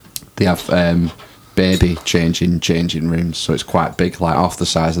They have baby changing rooms, so it's quite big, like half the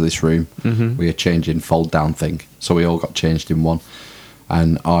size of this room. We are changing fold down thing, so we all got changed in one.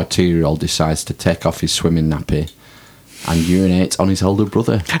 And our 2-year-old decides to take off his swimming nappy and urinate on his older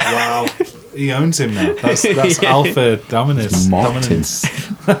brother. Wow. He owns him now. That's alpha dominance.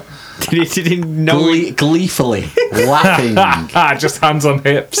 Did he know Gleefully laughing. Just hands on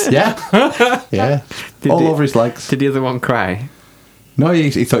hips. Yeah. Over his legs. Did the other one cry? No, he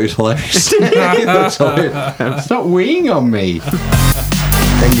thought it was hilarious. He thought it was hilarious. Stop weeing on me.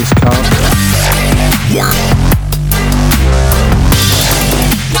 Genghis Khan.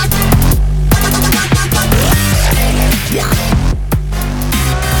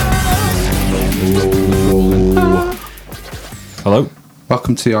 Hello.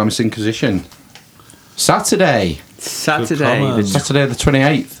 Welcome to Armist Inquisition. Saturday the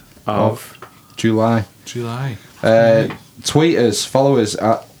 28th of July. Tweet us, follow us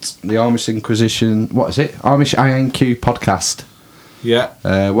at the Armist Inquisition. What is it? Armish INQ podcast. Yeah.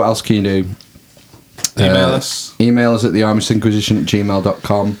 What else can you do? Email us. Email us at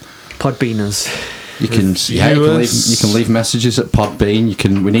thearmistinquisition@gmail.com. Podbeaners. You can leave messages at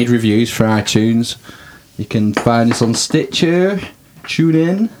Podbean. We need reviews for iTunes. You can find us on Stitcher,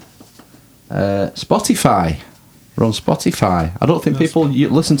 TuneIn, Spotify. We're on Spotify. I don't think people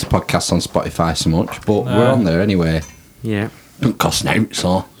listen to podcasts on Spotify so much, but we're on there anyway. Yeah. Don't cost now,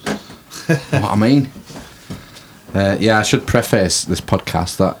 so. What I mean? I should preface this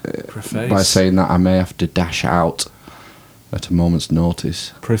podcast by saying that I may have to dash out at a moment's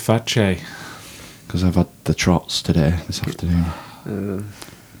notice. Preface. Because I've had the trots this afternoon.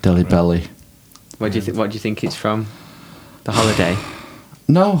 Deli belly. What do you think it's from? The holiday?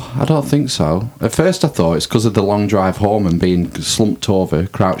 No, I don't think so. At first I thought it's because of the long drive home and being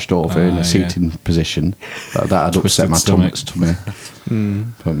crouched over in a seating position. That had upset my tummy.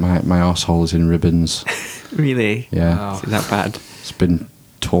 But my arsehole is in ribbons. Really? Yeah. Wow. Is it that bad? It's been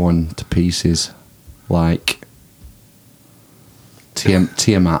torn to pieces like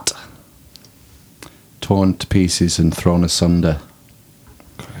Tiamat. Torn to pieces and thrown asunder.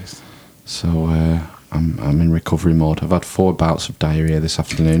 Christ. So I'm in recovery mode. I've had 4 bouts of diarrhea this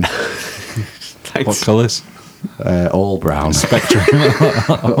afternoon. What colours? All brown. Spectrum.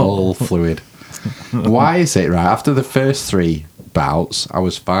 All fluid. Why is it, right? After the first 3 bouts, I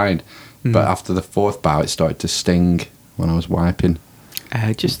was fine. But after the 4th bout, it started to sting when I was wiping.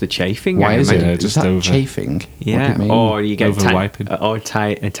 Just the chafing. Why is it? Just is that over. chafing? Yeah. What do you mean? Or you get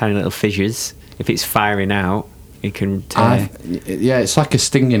Overwiping. tiny little fissures. If it's firing out, it can tear. Yeah, it's like a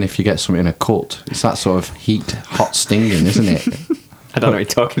stinging if you get something in a cut. It's that sort of hot stinging, isn't it? I don't know what you're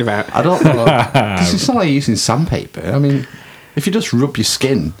talking about. I don't know. Because it's not like using sandpaper. I mean, if you just rub your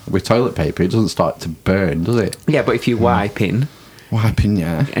skin with toilet paper, it doesn't start to burn, does it? Yeah, but if you wiping,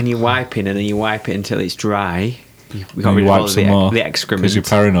 yeah. and you're wiping, and then you wipe it until it's dry, we got And rid you of wipe all some more the excrement. because you're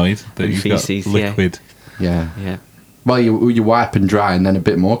paranoid that and you've feces, got liquid. Yeah. Yeah. Well, you wipe and dry, and then a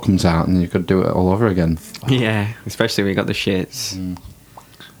bit more comes out, and you've got to do it all over again. Yeah, especially when you got the shits.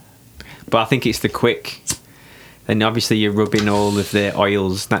 But I think it's the quick. Then obviously you're rubbing all of the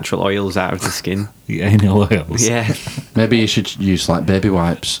natural oils out of the skin. The anal oils. Yeah. Maybe you should use like baby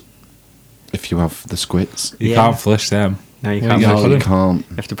wipes if you have the squits. You can't flush them. No, you Yeah, can't. you No, you can't.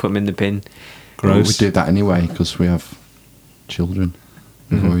 You have to put them in the bin. Well, Gross. we do that anyway because we have children.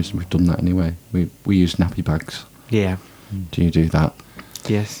 We've done that anyway. We use nappy bags. Yeah. Do you do that?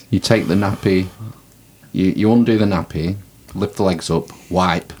 Yes. You take the nappy, you undo the nappy, lift the legs up,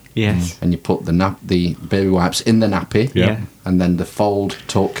 wipe, Yes. and you put the baby wipes in the nappy, Yeah. and then the fold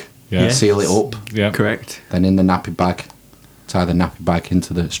tuck, Yeah. seal it up, Yeah. Correct. then in the nappy bag, tie the nappy bag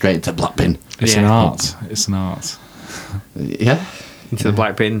straight into the black bin. It's Yeah. an art. It's an art. Yeah. Into the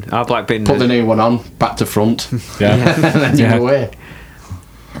black bin. Our black bin. Put the new one on, back to front, Yeah. and then you Yeah. go away.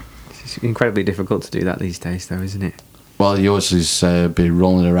 It's incredibly difficult to do that these days, though, isn't it? Well, yours is be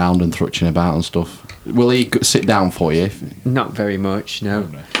rolling around and thrutching about and stuff. Will he sit down for you? Not very much, no.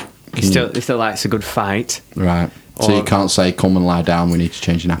 He still likes a good fight. Right. So you can't say, come and lie down, we need to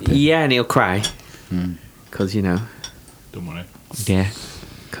change your nappy. Yeah, and he'll cry. Because, Don't worry. yeah.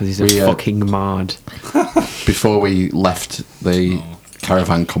 Because he's a fucking mard. Before we left the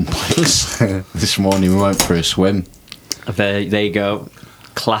caravan complex this morning, we went for a swim. There you go.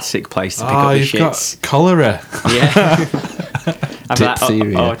 Classic place to pick up the you've shits. got cholera. Yeah.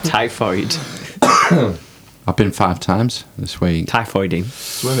 Diphtheria. Or typhoid. I've been 5 times this week Typhoiding.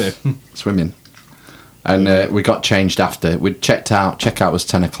 swimming. And we got changed after. We'd checked out. Checkout was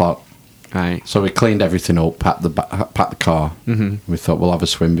 10 o'clock. Right. So we cleaned everything up, packed the car. We thought we'll have a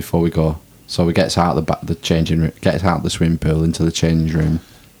swim before we go. So we gets out the changing room, gets out the swimming pool into the changing room.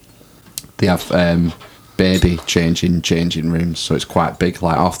 They have baby changing rooms, so it's quite big,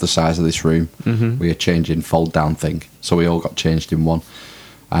 like half the size of this room. We a changing fold down thing, so we all got changed in one.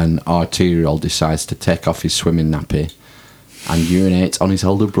 And our 2-year-old decides to take off his swimming nappy and urinate on his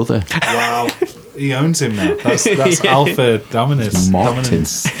older brother. Wow. He owns him now. That's alpha dominance. Martin.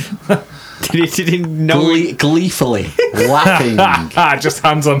 Did he know? Gleefully laughing. Just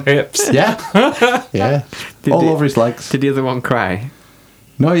hands on hips. Yeah. Yeah. All over his legs. Did the other one cry?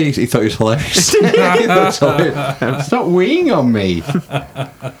 No, he thought it was hilarious. He thought it was hilarious. Stop weeing on me.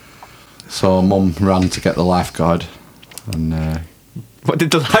 So Mum ran to get the lifeguard. And What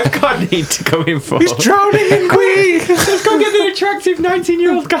did the lifeguard need to go in for? He's drowning in queen. Let's go get an attractive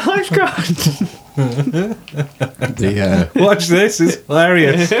 19-year-old lifeguard. Watch this, it's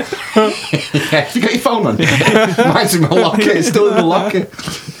hilarious. Yeah, have you got your phone on? Mine's in my locker. It's still in the locker.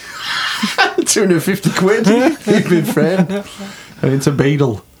 250 quid. You've been framed. And it's a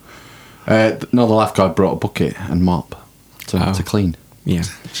beetle. No, the lifeguard brought a bucket and mop to clean. Yeah.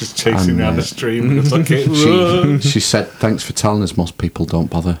 Just chasing down the stream with a bucket. She said, thanks for telling us most people don't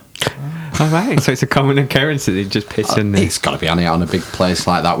bother. All right, so it's a common occurrence that they just piss in there. It's got to be on a big place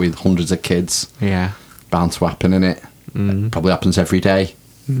like that with hundreds of kids. Yeah. Bound to happen, innit? Probably happens every day.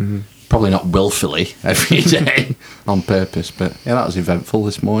 Probably not willfully every day on purpose, but yeah, that was eventful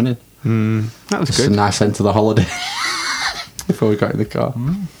this morning. That was It's good. a nice end to the holiday before we got in the car.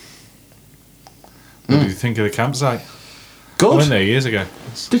 What did you think of the campsite? Good. I went there years ago.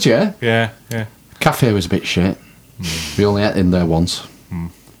 Did you? Yeah. Cafe was a bit shit. We only ate in there once.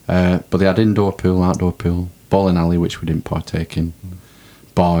 But they had indoor pool, outdoor pool, bowling alley, which we didn't partake in.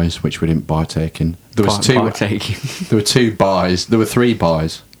 Bars, which we didn't partake in. There was two. There were 2 bars. There were 3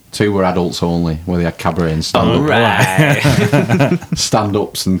 bars. 2 were adults only, where they had cabaret and stand-up,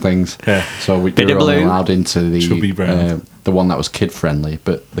 stand-ups and things. Yeah. So we were only allowed into the one that was kid-friendly,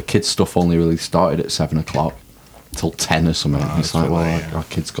 but the kids' stuff only really started at 7 o'clock till 10 or something. It's like, well, our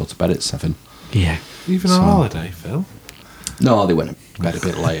kids go to bed at 7. Yeah. Even on holiday, Phil? No, they went to bed a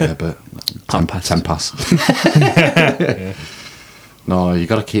bit later, but 10 past. Yeah. No, you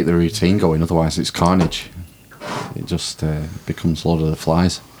got to keep the routine going, otherwise it's carnage. It just becomes Lord of the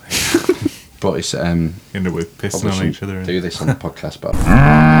Flies. But it's End up with pissing on each other. Do this on the podcast, but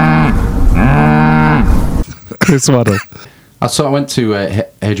Chris Waddle. I went to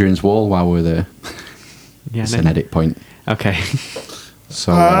Hadrian's Wall while we were there. Yeah, It's an edit point. Okay.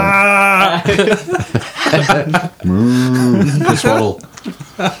 So Chris Waddle.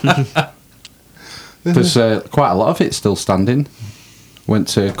 There's quite a lot of it still standing. Went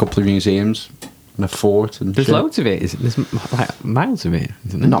to a couple of museums and a fort and There's shit. loads of it. There's like miles of it,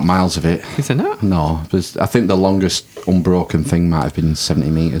 isn't there? Not miles of it. Is there not? No, I think the longest unbroken thing might have been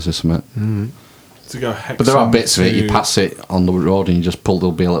 70 metres or something. To go But there are bits of it, you pass it on the road and you just pull,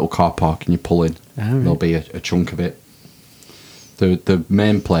 there'll be a little car park and you pull in. right. There'll be a chunk of it. The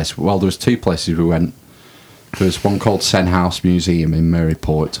main place, well, there was 2 places we went. There was one called Sen House Museum in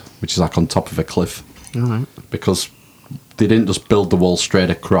Maryport, which is like on top of a cliff. All right. Because they didn't just build the wall straight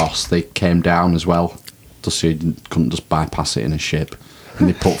across, they came down as well, just so you couldn't just bypass it in a ship. And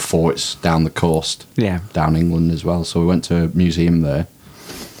they put forts down the coast, down England as well. So we went to a museum there,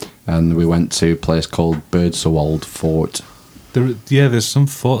 and we went to a place called Birdsowald Fort. There's some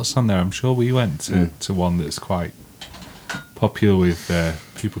forts on there. I'm sure we went to one that's quite popular with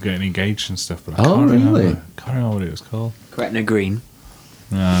people getting engaged and stuff. But I can't remember what it was called. Gretna Green.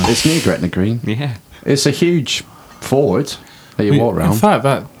 No. It's near Gretna Green. Yeah. It's a huge fort that you walk around. In fact,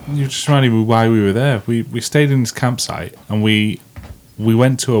 that you just reminded me why we were there. We stayed in this campsite and we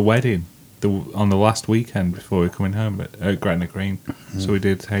went to a wedding on the last weekend before we were coming home at Gretna Green. So we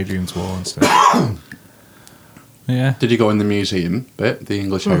did Hadrian's Wall and stuff. Yeah. Did you go in the museum bit, the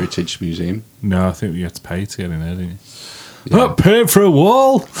English Heritage Museum? No, I think you had to pay to get in there, didn't you? Yeah. Not paying for a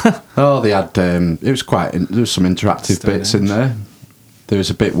wall. Oh, they had. It was quite. There was some interactive bits in there. There was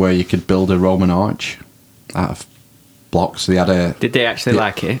a bit where you could build a Roman arch out of blocks. They had a. Did they actually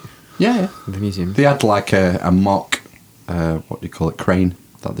like it? Yeah. The museum. They had like a mock. What do you call it? Crane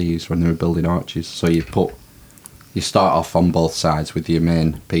that they used when they were building arches. So you start off on both sides with your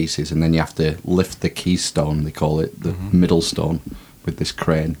main pieces, and then you have to lift the keystone. They call it the middle stone with this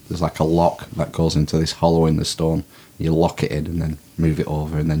crane. There's like a lock that goes into this hollow in the stone. You lock it in and then move it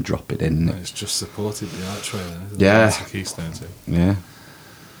over and then drop it in. It's just supported the archway then, isn't Yeah. it? That's the keystone too. Yeah.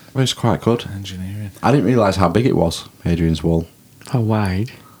 Well, it's quite good. Engineering. I didn't realise how big it was, Hadrian's Wall. How wide?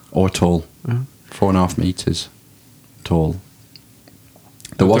 Or tall. 4.5 metres tall.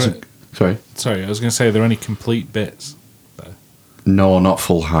 There wasn't... Sorry? Sorry, I was going to say, are there any complete bits there? No, not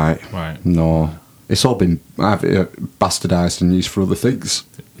full height. Right. No. It's all been bastardised and used for other things.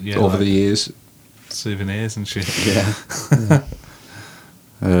 over the years. Souvenirs and shit. Yeah.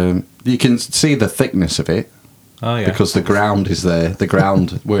 You can see the thickness of it. Oh, yeah. Because the ground is there. The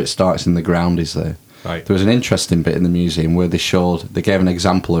ground, where it starts in the ground is there. Right. There was an interesting bit in the museum where they gave an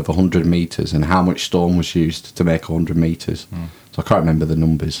example of 100 metres and how much stone was used to make 100 metres. So I can't remember the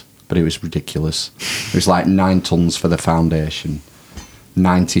numbers, but it was ridiculous. It was like 9 tonnes for the foundation,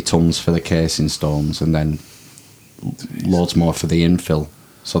 90 tonnes for the casing stones, and then loads more for the infill.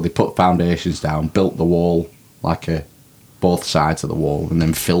 So they put foundations down, built the wall, both sides of the wall, and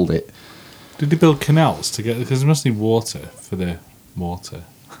then filled it. Did they build canals to get? Because they must need water for the water.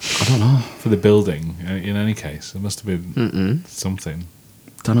 I don't know. For the building, in any case, there must have been something.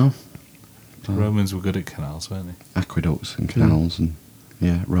 Don't know. The Romans were good at canals, weren't they? Aqueducts and canals and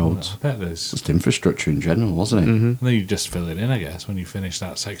roads. I bet there's Just infrastructure in general, wasn't it? And then you just fill it in, I guess, when you finish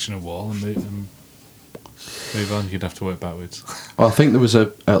that section of wall and move on. You'd have to work backwards. Well, I think there was a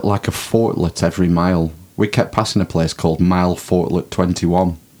fortlet every mile. We kept passing a place called Mile Fortlet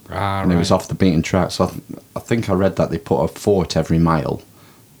 21. And it was off the beaten track. So I think I read that they put a fort every mile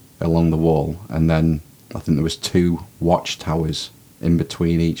along the wall, and then I think there was 2 watchtowers in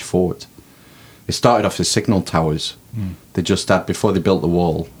between each fort. It started off as signal towers. They just had, before they built the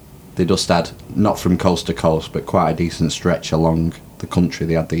wall, they just had, not from coast to coast, but quite a decent stretch along the country.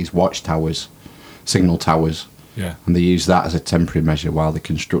 They had these watchtowers, signal towers, and they used that as a temporary measure while they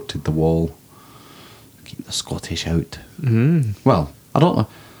constructed the wall. Keep the Scottish out. Well, I don't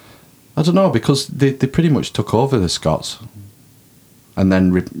know, because they pretty much took over the Scots and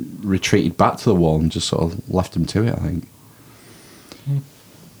then retreated back to the wall and just sort of left them to it, I think.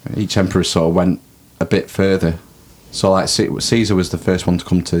 Each emperor sort of went a bit further. So like Caesar was the first one to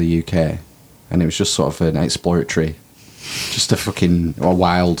come to the UK, and it was just sort of an exploratory, just a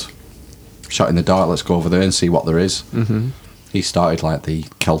wild shot in the dark, let's go over there and see what there is. He started like the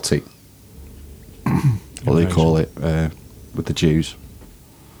Celtic, what do they call it, with the Jews.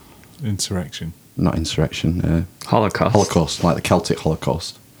 Insurrection. Not insurrection. Holocaust. Holocaust, like the Celtic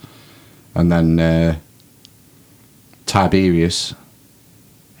Holocaust. And then Tiberius,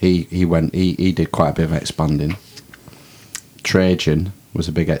 he did quite a bit of expanding. Trajan was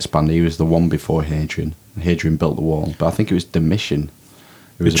a big expander. He was the one before Hadrian. Hadrian built the wall, but I think it was Domitian.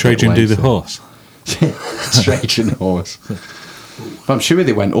 Did Trajan do the horse? Trajan horse. I'm sure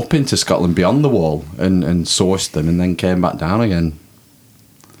they went up into Scotland beyond the wall and sourced them and then came back down again.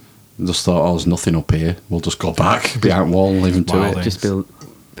 Just thought, there's nothing up here. We'll just go back behind the wall and leave them to it. Just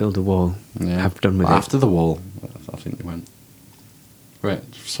build a wall. Yeah. Have done with After the wall, I think they went. Right,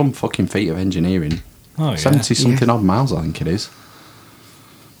 some fucking feat of engineering. 70-something odd miles, I think it is.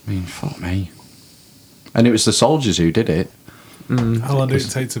 I mean, fuck me. And it was the soldiers who did it. How long did it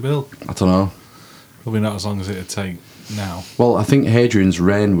take to build? I don't know. Probably not as long as it'd take now. Well, I think Hadrian's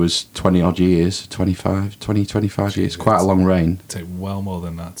reign was 20 odd years, 25 years. Quite a long reign. It'd take well more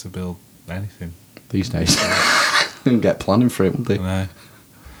than that to build anything. These days. Didn't get planning for it, would they? No.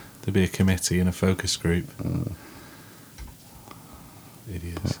 There'd be a committee and a focus group.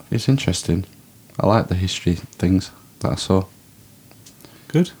 Idiots. It's interesting. I like the history things that I saw.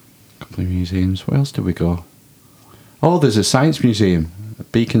 Good. A couple of museums. Where else did we go? Oh, there's a science museum. A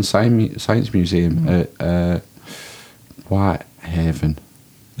Beacon Science Museum at Whitehaven.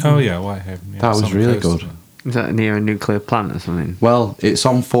 Oh, yeah, Whitehaven. Yeah, that was really good. Is that near a nuclear plant or something? Well, it's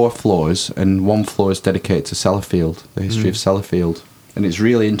on 4 floors, and 1 floor is dedicated to Sellafield, the history of Sellafield. And it's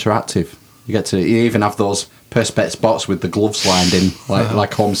really interactive. You even have those perspex bots with the gloves lined in,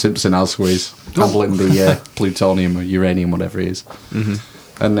 like Homer Simpson has, where he's handling the plutonium or uranium, whatever it is.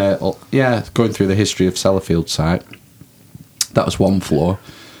 And going through the history of Sellafield site. That was 1 floor.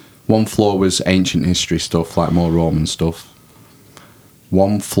 1 floor was ancient history stuff, like more Roman stuff.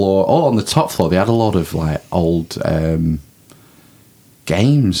 1 floor. Oh, on the top floor, they had a lot of like old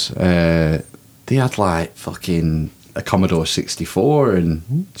games. They had like fucking a Commodore 64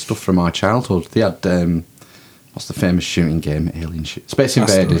 and stuff from our childhood. They had what's the famous shooting game? Alien shit. Space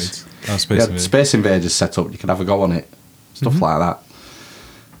Invaders. Space Invaders set up. You could have a go on it. Stuff like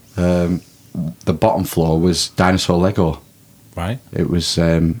that. The bottom floor was dinosaur Lego. Right. It was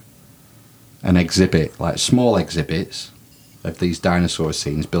an exhibit, like small exhibits of these dinosaur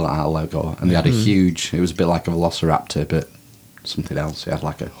scenes built out of Lego, and they had a huge. It was a bit like a Velociraptor, but something else. It had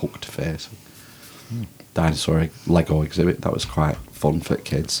like a hooked face. Dinosaur Lego exhibit. That was quite fun for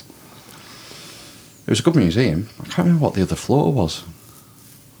kids. It was a good museum. I can't remember what the other floor was.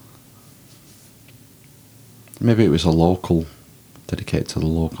 Maybe it was a local, dedicated to the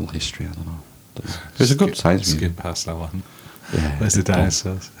local history. I don't know. It was a good science museum. Skip past that one. Yeah. There's the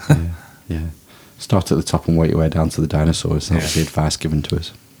dinosaurs. Yeah. Start at the top and work your way down to the dinosaurs. That was the advice given to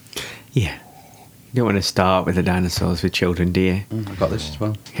us. Yeah. You don't want to start with the dinosaurs with children, do you? I got this as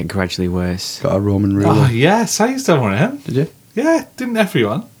well. Get gradually worse. Got a Roman ruler. Oh, yes, I used to have one of them. Did you? Yeah, didn't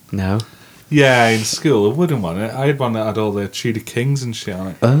everyone? No. Yeah, in school, a wooden one. I had one that had all the Tudor kings and shit on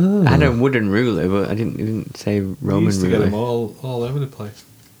it. Oh. I had a wooden ruler, but I didn't say We Roman used to ruler. get them all over the place.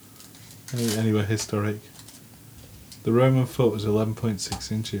 Anyway, historic. The Roman foot was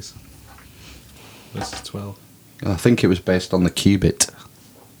 11.6 inches versus 12. I think it was based on the cubit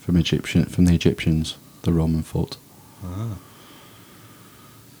from the Egyptians, the Roman foot. Ah.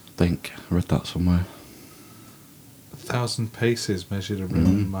 I think I read that somewhere. 1,000 paces measured a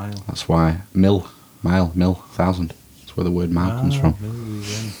Roman mile. That's why mile, 1,000. That's where the word mile comes from.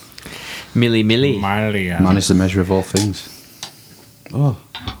 Milli Milli. Man is the measure of all things. Oh,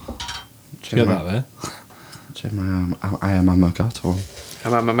 Did you get that there? I am a Magato.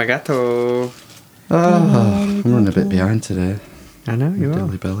 Mamagato. I'm running a bit behind today. I know you are.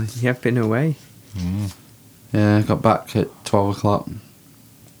 Dilly belly. You have been away. Yeah, I got back at 12 o'clock.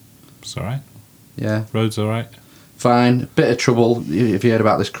 It's alright. Yeah, Road's alright. fine. Bit of trouble. Have you heard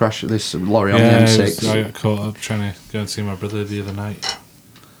about this crash, this lorry on the Yeah, M6? I got caught up trying to go and see my brother the other night.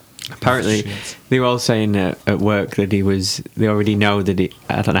 Apparently, Shit. they were all saying at work that he was. They already know that he.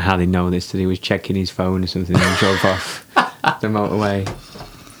 I don't know how they know this. That he was checking his phone or something and drove off the motorway.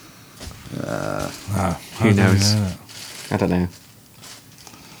 Who knows? I don't know.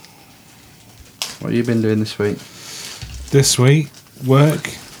 What have you been doing this week? This week, work.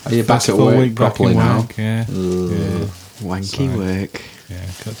 Are you back First at full work week back properly in now? work, yeah. Yeah. Wanky Sorry. work. Yeah,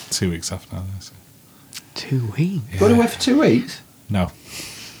 got 2 weeks off now. So. 2 weeks. Going away for 2 weeks? No.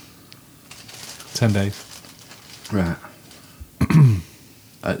 10 days. Right.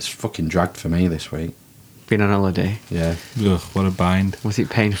 It's fucking dragged for me this week. Been on holiday. Yeah. Ugh, what a bind. Was it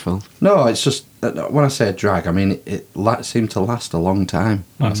painful? No, it's just, when I say drag, I mean it seemed to last a long time.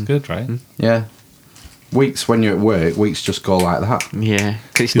 That's good, right? Yeah. Weeks when you're at work, weeks just go like that. Yeah.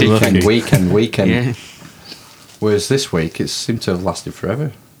 'Cause it's You're different. lucky. Weekend. Yeah. Whereas this week, it seemed to have lasted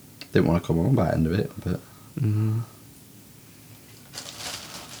forever. Didn't want to come home by the end of it, but...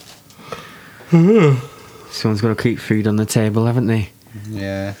 Someone's got to keep food on the table, haven't they?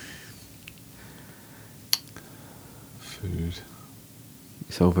 Yeah. Food. Oh.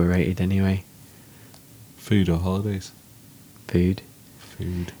 It's overrated anyway. Food or holidays? Food.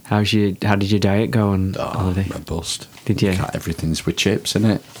 Food. How did your diet go on holiday? Robust. Did you? Everything's with chips, isn't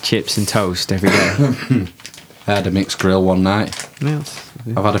it? Chips and toast every day. I had a mixed grill one night. No.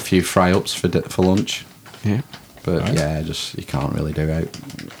 I've had a few fry-ups for lunch. Yeah. But Right. yeah, just you can't really do it.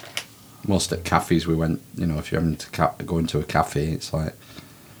 Most at cafes we went, if you're having to go into a cafe, it's like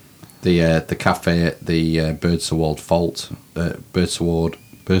the cafe at the Birdsawald Fort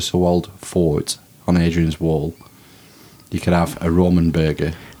on Hadrian's Wall. You could have a Roman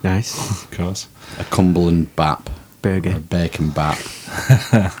burger, Nice. Of course. a Cumberland bap, Burger. a bacon bap,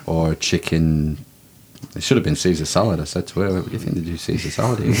 or a chicken. It should have been Caesar salad. I said to her, "What do you think they do Caesar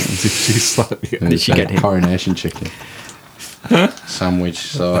salad?" Here? Did she get it? Coronation chicken sandwich?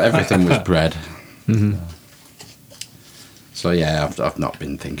 So everything was bread. So yeah, I've not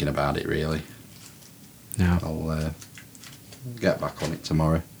been thinking about it really. No. I'll get back on it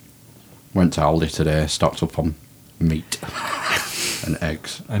tomorrow. Went to Aldi today, stocked up on meat and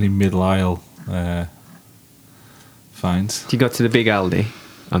eggs. Any middle aisle finds? Did you go to the big Aldi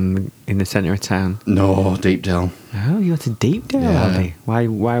in the centre of town? No, Deepdale. Oh, you went to Deepdale Yeah. Aldi.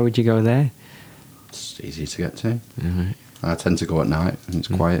 Why would you go there? It's easy to get to. Alright. I tend to go at night and it's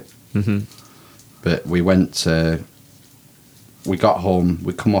quiet. Mm-hmm. But we went. We got home.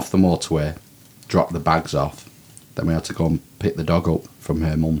 We come off the motorway, dropped the bags off. Then we had to go and pick the dog up from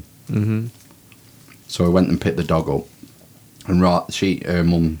her mum. Mm-hmm. So we went and picked the dog up. And her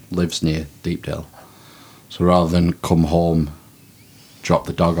mum lives near Deepdale. So rather than come home, drop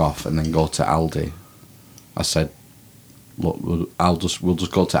the dog off, and then go to Aldi, I said, "Look, we'll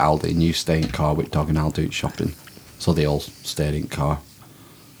just go to Aldi, and you stay in car with dog, and I'll do shopping." So they all stayed in car,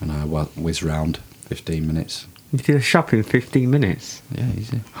 and I whizzed round 15 minutes. You did a shop in 15 minutes. Yeah,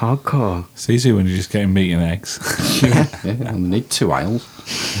 easy. Hardcore. It's easy when you're just getting meat and eggs. Yeah, I only need 2 aisles.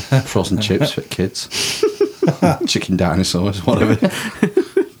 Frozen chips for kids. Chicken dinosaurs, whatever.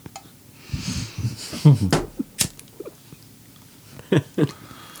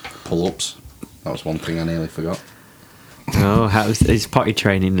 Pull-ups. That was one thing I nearly forgot. Oh, is potty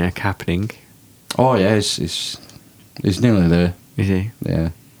training happening? Oh yeah, he's nearly there. Is he? Yeah.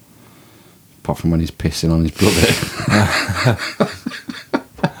 Apart from when he's pissing on his brother.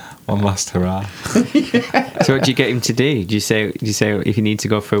 One last hurrah. So what do you get him to do? Do you say if you need to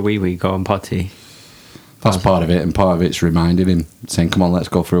go for a wee, go on potty? That's part of it, and part of it's reminding him, saying, "Come on, let's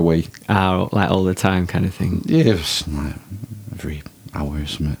go for a wee." Like all the time kind of thing. Yeah, it's like every hour or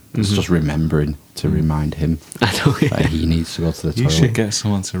something. It's just remembering to remind him I know, that he needs to go to the You toilet. should get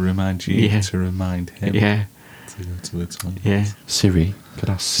someone to remind you Yeah. to remind him Yeah. to go to the toilet. Yeah. Siri, could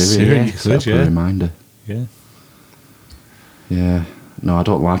ask Siri. Siri, yeah, you set up could, a yeah. reminder. Yeah. Yeah, no, I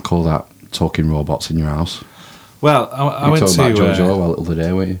don't like all that talking robots in your house. Well, I You went talking about George to Orwell the other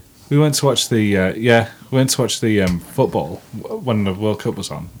day, weren't you? we went to watch the football when the World Cup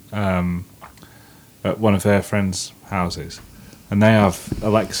was on at one of their friends' houses, and they have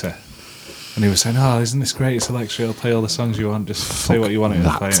Alexa, and he was saying, "Oh, isn't this great? It's Alexa. It'll play all the songs you want. Just say what you want.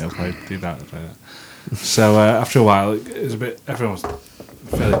 It'll play. It'll play. Do that. It'll play that." So after a while, it was a bit. Everyone was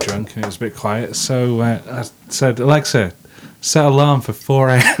fairly drunk, and it was a bit quiet. So I said, "Alexa, set alarm for 4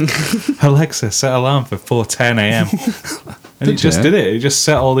 a.m. Alexa, set alarm for 4:10 a.m." And Did it just you? did it. It just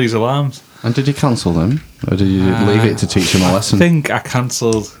set all these alarms. And did you cancel them, or did you leave it to teach him a lesson? I think I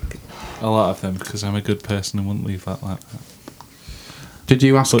cancelled a lot of them because I'm a good person and wouldn't leave that like that. Did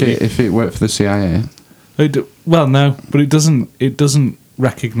you ask But it if it worked for the CIA? Well, no, but it doesn't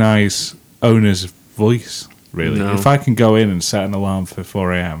recognise owner's voice, really. No. If I can go in and set an alarm for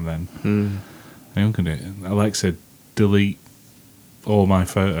 4 a.m, then I'm going to Alexa, delete all my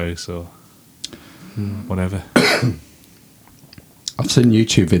photos or whatever. I've seen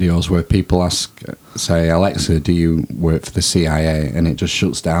YouTube videos where people say, "Alexa, do you work for the CIA?" and it just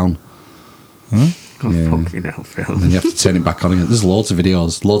shuts down. Oh, Yeah. fucking hell, Phil. And then you have to turn it back on again. There's loads of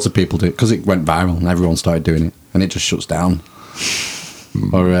videos, loads of people do it because it went viral and everyone started doing it, and it just shuts down.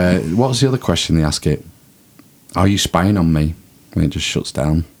 Or what was the other question they ask it? Are you spying on me? And it just shuts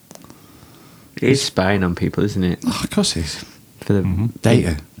down. It is spying on people, isn't it? Oh, of course it is. For the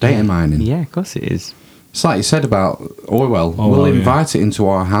Data mining. Yeah, of course it is. It's like you said about Orwell. Oh, we'll yeah. invite it into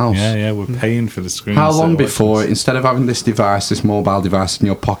our house. Yeah, we're paying for the screen. How long before, instead of having this device, this mobile device in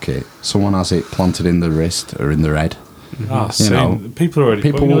your pocket, someone has it planted in the wrist or in the head? Oh, You same. know, People are already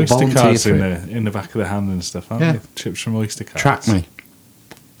people putting will Oyster volunteer cards for in the back of the hand and stuff, aren't Yeah. they? Chips from Oyster cards. Track me.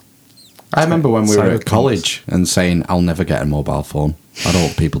 I remember when we were at Cyberpunks. college and saying, "I'll never get a mobile phone. I don't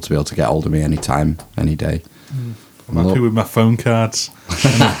want people to be able to get hold of me anytime, any day." I'm happy with my phone cards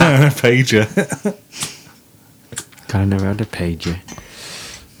and a pager. God, I never had a pager.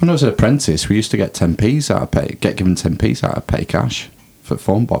 When I was an apprentice, we used to get 10p's out of get given 10p's out of petty cash for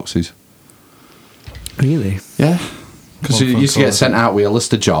phone boxes. Really? Yeah, because One you phone used to call, get sent out with a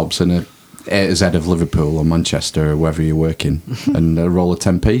list of jobs and a A to Z of Liverpool or Manchester or wherever you're working, and a roll of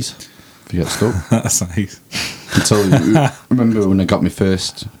 10p's if you get stuck. That's nice. Until I remember when I got my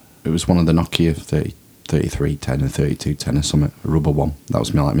first, it was one of the Nokia 3310 and 3210 or something, a rubber one. That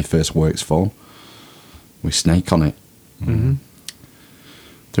was my first works phone with Snake on it. Mm-hmm.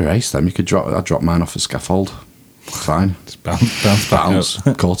 They're ace them. I dropped mine off a scaffold. Fine. Just bounce back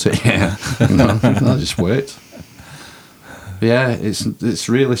up. Caught it. Yeah, no, that just worked. Yeah, it's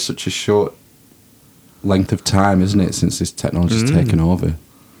really such a short length of time, isn't it, since this technology's taken over?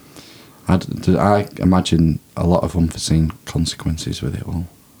 I imagine a lot of unforeseen consequences with it all.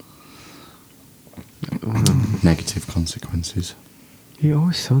 Negative consequences. You're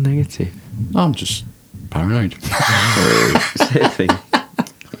always so negative. No, I'm just paranoid. Same thing.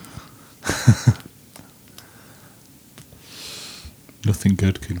 Nothing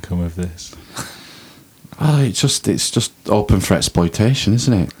good can come of this. Oh, it's just open for exploitation,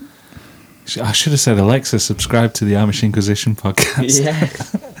 isn't it? I should have said, Alexa, subscribe to the Amish Inquisition podcast. Yeah.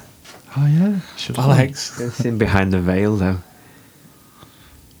 Oh yeah, should have. Alex, It's in behind the veil, though.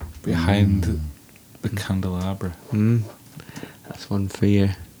 behind the candelabra. That's one for your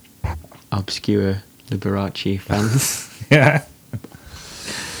obscure Liberace fans. Yeah.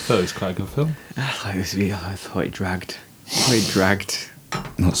 Thought it was quite a good film. I thought it dragged. dragged.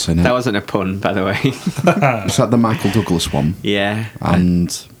 Not seen it. That wasn't a pun, by the way. Is that the Michael Douglas one? Yeah.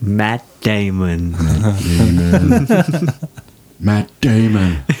 And Matt Damon. Matt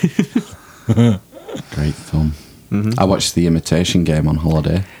Damon. Great film. I watched The Imitation Game on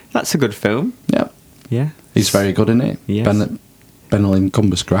holiday. That's a good film. Yep. Yeah. He's very good in it. Yes. Benelin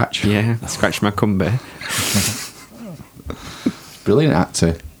Cumberscratch. Yeah. Scratch my cumber. Brilliant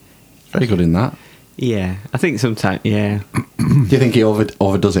actor. Very good in that. Yeah. I think sometimes. Yeah. Do you think he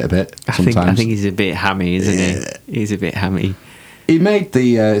overdoes it a bit sometimes? I think he's a bit hammy, isn't he? He's a bit hammy. He made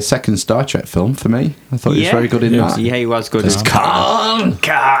the second Star Trek film for me. I thought he was very good in that. Yeah, he was good. It's Khan.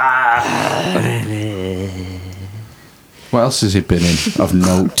 What else has he been in of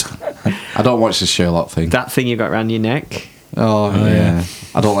note? I don't watch the Sherlock thing. That thing you got around your neck? Oh yeah.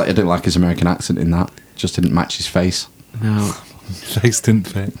 I didn't like his American accent in that. Just didn't match his face. No. Face didn't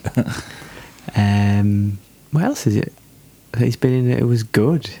fit. What else is it? He's been in it. It was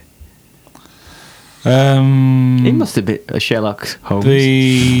good. It must have been a Sherlock Holmes.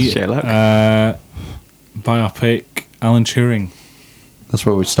 Sherlock Biopic Alan Turing. That's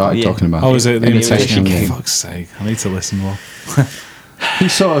what we started talking about. Oh, is it the Imitation Game? For fuck's sake, I need to listen more. He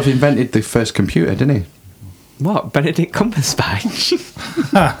sort of invented the first computer, didn't he? What? Benedict Cumberbatch?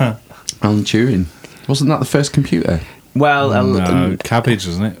 Alan Turing. Wasn't that the first computer? Well, No, Cabbage,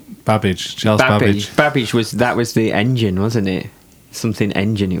 wasn't it? Babbage. Charles Babbage. Babbage was the engine, wasn't it? Something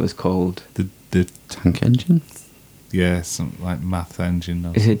engine it was called. The Tank engine? yeah, some like math engine.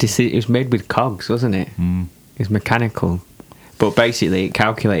 Or It was made with cogs, wasn't it? Mm. It was mechanical. But basically it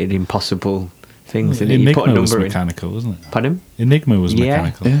calculated impossible things. And you Enigma put a number was in. mechanical, wasn't it? Pardon? Enigma was Yeah.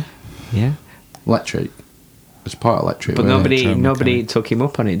 mechanical. Yeah. Yeah. Electric. It's part electric. But weren't it? Joe nobody Mechanic. took him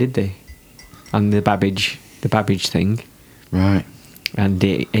up on it, did they? On the Babbage thing. Right. And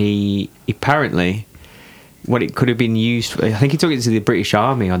he apparently, what it could have been used for, I think he took it to the British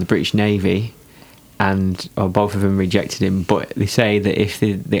Army or the British Navy, or both of them rejected him. But they say that if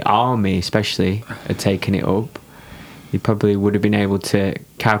the Army especially had taken it up, they probably would have been able to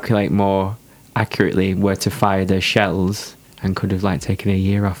calculate more accurately where to fire their shells and could have like taken a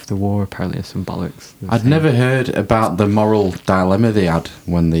year off the war, apparently, or some bollocks. I'd never heard about the moral dilemma they had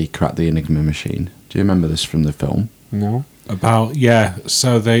when they cracked the Enigma machine. Do you remember this from the film? No.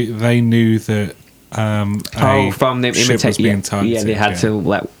 So they knew that From the ship was being targeted. yeah, they had to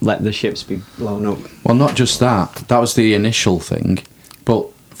let the ships be blown up. Well, not just that. That was the initial thing. But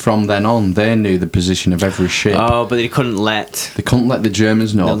from then on, they knew the position of every ship. Oh, but they couldn't let. They couldn't let the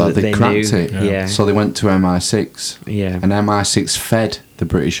Germans know that they cracked knew. it. Yeah. So they went to MI6. Yeah. And MI6 fed the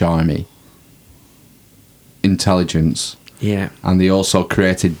British Army intelligence. Yeah. And they also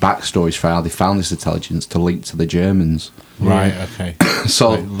created backstories for how they found this intelligence to leak to the Germans. Right, okay.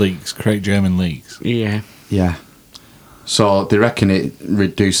 So create German leaks. Yeah. yeah. So they reckon it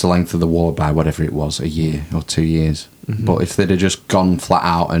reduced the length of the war by whatever it was, a year or 2 years. Mm-hmm. But if they'd have just gone flat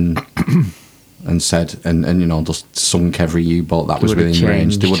out and said and you know just sunk every U-boat that was Would have within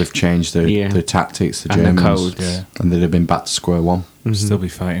range, they changed. would have changed their tactics, the And the Germans, codes. Yeah. and they'd have been back to square one. Still be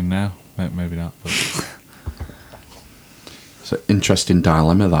fighting now. Maybe not. But It's an interesting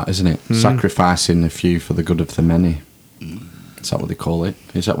dilemma, that, isn't it? Sacrificing a few for the good of the many. Is that what they call it?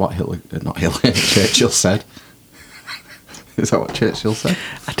 Is that what Churchill said? Is that what Churchill said?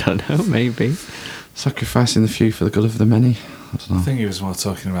 I don't know, maybe. Sacrificing the few for the good of the many? I don't know. I think he was more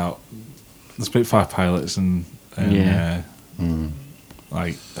talking about the Spitfire pilots and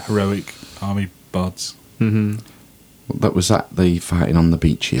like heroic army bods. Mm-hmm. That was that the fighting on the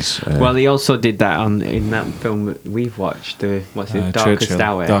beaches. Well, he also did that in that film that we've watched. Darkest Churchill.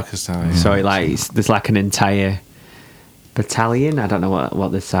 Hour. Darkest Hour. Yeah. So there's like an entire battalion. I don't know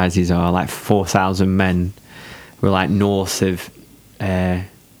what the sizes are. Like 4,000 men were like north of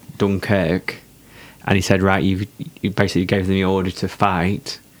Dunkirk, and he said, right, you basically gave them the order to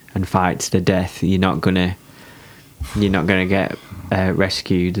fight and fight to the death. You're not gonna get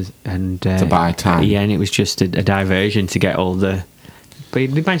rescued and to buy time. Yeah, and it was just a diversion to get all the.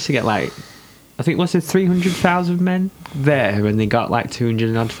 But they managed to get like, I think was it 300,000 men there, and they got like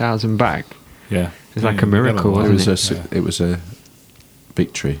 200,000 back. Yeah. It's like a miracle, it wasn't was it? it was a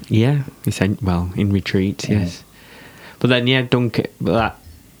victory. Yeah, he said, well, in retreat, yes. But then, yeah, Dunkirk, but that,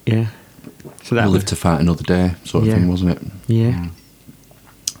 yeah. So that We'll live to fight another day, sort of Yeah. thing, wasn't it? yeah.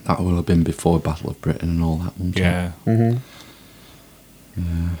 That would have been before Battle of Britain and all that one. Yeah. Mm-hmm.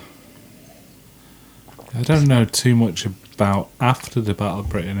 I don't know too much about after the Battle of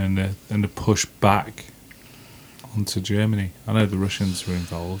Britain and the push back onto Germany. I know the Russians were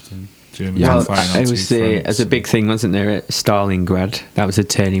involved and Germans Yeah. were Well, fighting on it was two fronts. as a big thing, wasn't there, at Stalingrad? That was a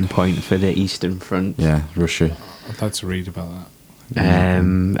turning point for the Eastern Front. Yeah, Russia. I'd like to read about that.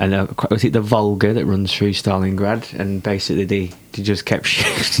 And was it the Volga that runs through Stalingrad? And basically, they just kept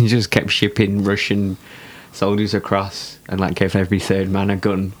shipping Russian soldiers across, and like gave every third man a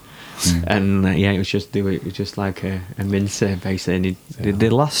gun. And it was just like a mincer basically. And they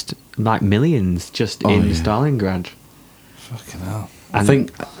lost like millions just in Stalingrad. Fucking hell. I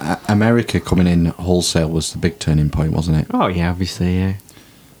think America coming in wholesale was the big turning point, wasn't it? Oh yeah, obviously, yeah.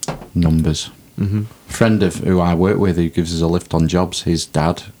 Numbers. Mm-hmm. A friend of who I work with, who gives us a lift on jobs, his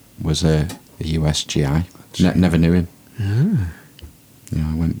dad was a US GI. Never knew him.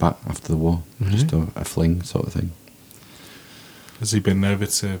 I went back after the war, just a fling sort of thing. Has he been over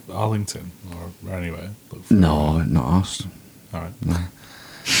to Arlington or anywhere? No, not asked. All right. No.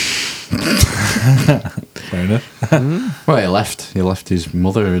 Fair enough. Well, he left his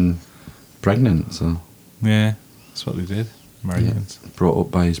mother and pregnant, so Yeah, that's what they did. Americans. Yeah, brought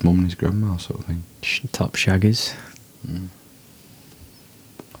up by his mum and his grandma, sort of thing. Top shaggers.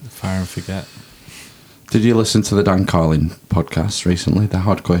 Fire and forget. Did you listen to the Dan Carlin podcast recently, the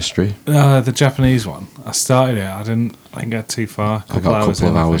Hardcore History? The Japanese one. I started it. I didn't get too far. I got a couple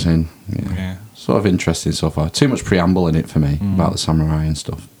of hours in. Yeah. Sort of interesting so far. Too much preamble in it for me about the samurai and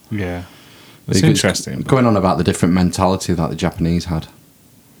stuff. Yeah. It's interesting. Going on about the different mentality that the Japanese had.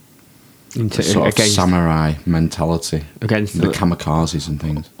 Sort of samurai mentality. Against the kamikazes and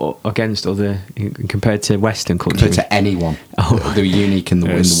things. Against other, compared to Western culture. Compared to anyone. They were unique in the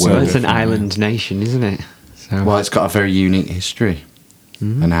world. It's an island nation, isn't it? So. Well, it's got a very unique history.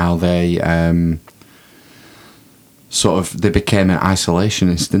 And how they they became an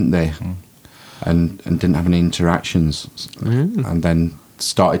isolationist, didn't they? And didn't have any interactions. And then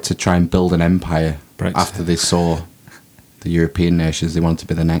started to try and build an empire after they saw the European nations. They wanted to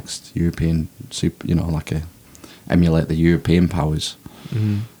be the next European emulate the European powers.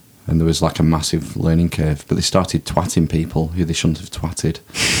 And there was like a massive learning curve, but they started twatting people who they shouldn't have twatted.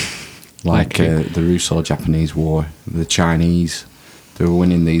 Like the Russo-Japanese War, the Chinese, they were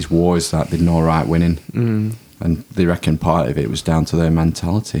winning these wars that they'd no right winning. And they reckon part of it was down to their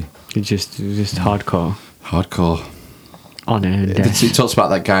mentality. It's just hardcore. Hardcore. Honour and death. He talks about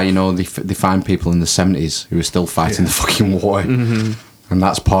that guy, they find people in the 70s who are still fighting the fucking war. And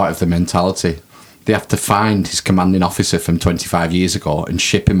that's part of the mentality. They have to find his commanding officer from 25 years ago and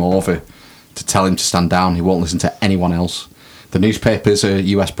ship him over to tell him to stand down. He won't listen to anyone else. The newspapers are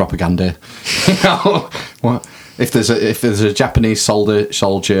US propaganda. What? If there's a Japanese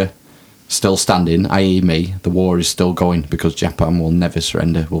soldier still standing, i.e. me, the war is still going because Japan will never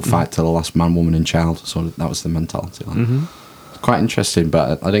surrender. We'll fight to the last man, woman and child. So that was the mentality. It's quite interesting,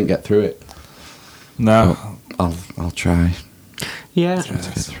 but I didn't get through it. No. But I'll try. Yeah. Try to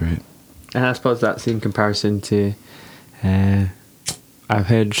get through it. And I suppose that's in comparison to... I've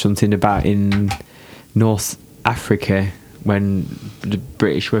heard something about in North Africa when the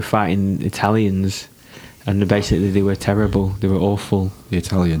British were fighting Italians... And basically, they were terrible. They were awful. The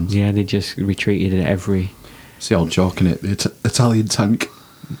Italians? Yeah, they just retreated at every... It's the old joke, innit? The Italian tank.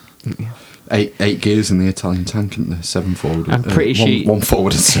 Yeah. Eight gears in the Italian tank, and the 7 forward. I'm pretty sure... One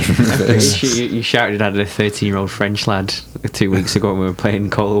forward and 7 reverse. Pretty sure you shouted at a 13-year-old French lad 2 weeks ago when we were playing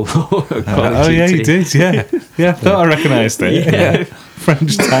Call of Duty. Yeah, you did, yeah. Yeah, I thought I recognised it. Yeah.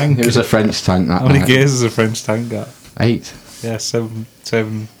 French tank. It was a French tank, that How many gears has a French tank got? 8. Yeah, 7...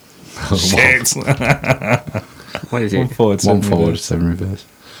 Shit. What is it? 1 forward, 7 reverse.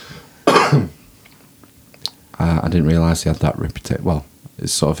 I didn't realise they had that reputation. Well,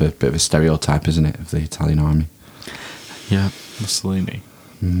 it's sort of a bit of a stereotype, isn't it, of the Italian army? Yeah. Mussolini.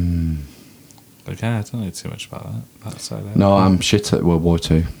 Okay, I don't know too much about that side. No, I'm shit at World War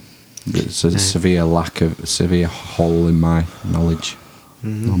II. It's a severe hole in my knowledge.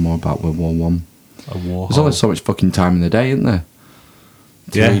 Know more about World War One. There's only so much fucking time in the day, isn't there?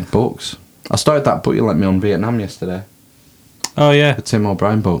 To read books. I started that book you lent me on Vietnam yesterday. Oh yeah, the Tim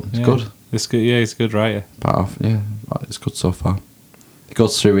O'Brien book. It's good. It's good. Yeah, he's a good writer. It's good so far. He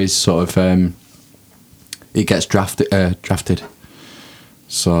goes through his sort of. He gets drafted.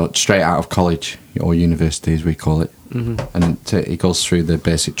 So straight out of college or university, as we call it, and he goes through the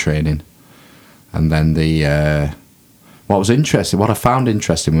basic training, and then what I found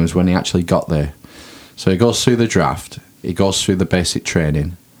interesting was when he actually got there. So he goes through the draft. He goes through the basic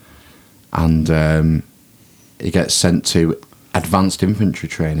training, and he gets sent to advanced infantry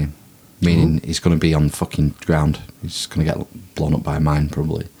training, meaning he's going to be on fucking ground. He's going to get blown up by a mine,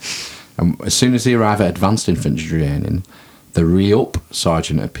 probably. And as soon as they arrive at advanced infantry training, the re-up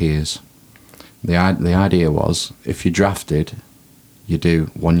sergeant appears. The idea was, if you're drafted, you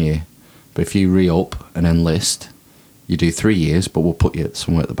do 1 year. But if you re-up and enlist, you do 3 years, but we'll put you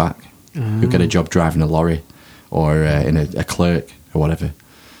somewhere at the back. You'll get a job driving a lorry, or in a clerk or whatever.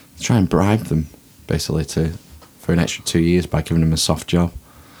 Try and bribe them, basically, for an extra 2 years by giving them a soft job.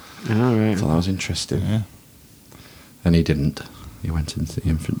 Oh, right. I thought that was interesting. Yeah. And he didn't. He went into the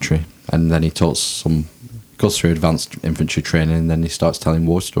infantry, and then he goes through advanced infantry training, and then he starts telling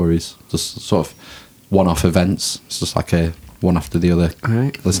war stories, just sort of one-off events. It's just like a one after the other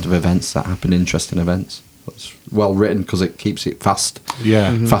list of events that happen, interesting events. It's well written because it keeps it fast,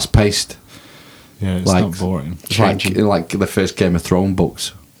 fast paced. Yeah, it's not boring. Like the first Game of Thrones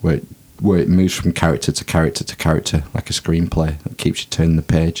books, where it moves from character to character to character, like a screenplay. It keeps you turning the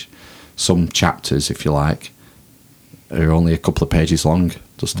page. Some chapters, if you like, are only a couple of pages long.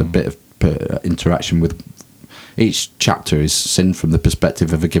 Just a bit of interaction with each chapter is seen from the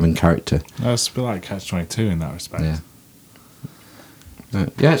perspective of a given character. It's a bit like Catch-22 in that respect.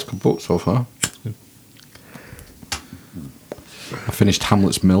 Yeah, it's a good book so far. I finished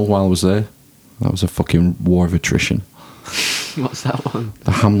Hamlet's Mill while I was there. That was a fucking war of attrition. What's that one?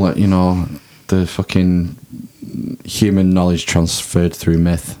 The Hamlet, you know, the fucking human knowledge transferred through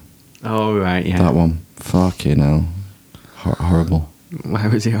myth. Oh, right, yeah. That one. Fucking hell. Horrible. Why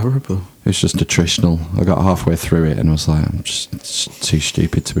was it horrible? It's just attritional. I got halfway through it and was like, I'm just too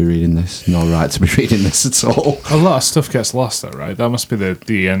stupid to be reading this. No right to be reading this at all. A lot of stuff gets lost, though, right? That must be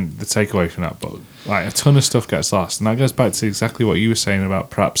the end, the takeaway from that book. Like, a ton of stuff gets lost, and that goes back to exactly what you were saying about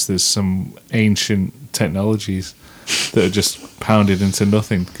perhaps there's some ancient technologies that are just pounded into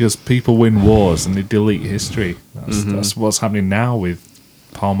nothing because people win wars and they delete history. That's what's happening now with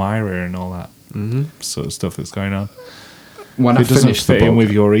Palmyra and all that sort of stuff that's going on. When If I it doesn't finished the fit in book,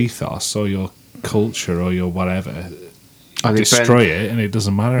 with your ethos or your culture or your whatever, Oh, they destroy it and it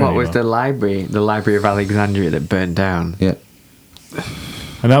doesn't matter What anymore. was the Library of Alexandria that burnt down? yeah,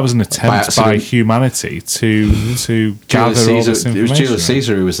 And that was an attempt by accident. humanity to gather Julius all this Caesar, information. it was Julius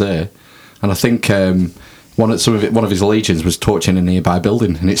Caesar who was there, and I think one of his legions was torching a nearby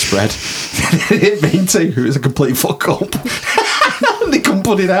building, and it spread. It didn't mean to. It was a complete fuck up. They couldn't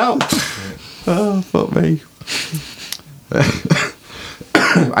put it out. Oh fuck me.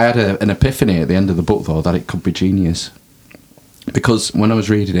 I had an epiphany at the end of the book, though, that it could be genius. Because when I was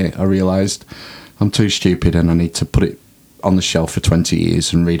reading it, I realised I'm too stupid and I need to put it on the shelf for 20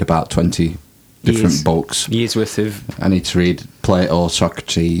 years and read about 20 different books. Years worth of... I need to read Plato,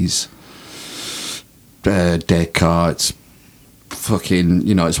 Socrates, Descartes. Fucking,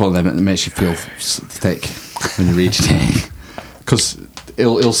 you know, it's one of them that makes you feel thick when you're reading it. Because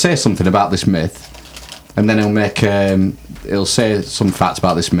he'll say something about this myth, and then he'll say some facts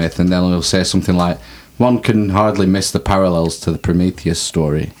about this myth, and then he'll say something like, one can hardly miss the parallels to the Prometheus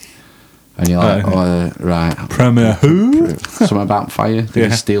story. And you're like, right. Who? Something about fire?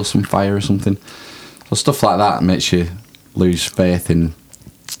 Did he steal some fire or something? So stuff like that makes you lose faith in...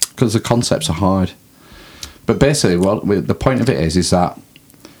 Because the concepts are hard. But basically, the point of it is that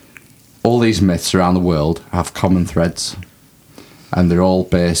all these myths around the world have common threads. And they're all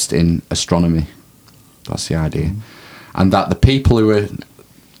based in astronomy. That's the idea. And that the people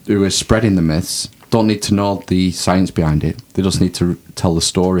who are spreading the myths don't need to know the science behind it. They just need to tell the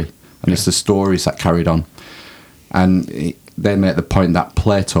story. And it's the stories that carried on. And they make the point that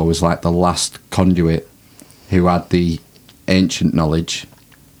Plato was like the last conduit who had the ancient knowledge,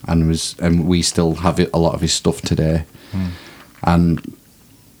 and we still have a lot of his stuff today. And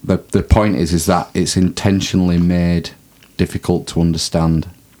the point is that it's intentionally made difficult to understand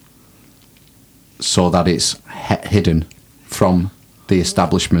so that it's hidden from the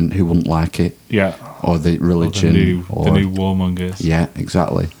establishment who wouldn't like it. Yeah. Or the religion. Or the new warmongers. Yeah,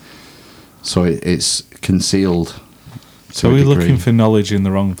 exactly. So it's concealed. So we're looking for knowledge in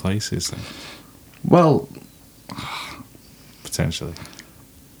the wrong places then? Well, potentially.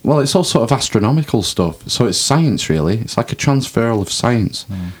 Well, it's all sort of astronomical stuff. So it's science, really. It's like a transferal of science.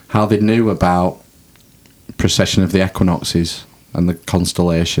 How they knew about precession of the equinoxes and the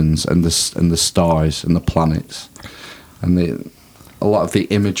constellations and the stars and the planets, and a lot of the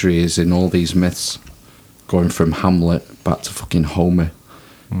imagery is in all these myths, going from Hamlet back to fucking Homer,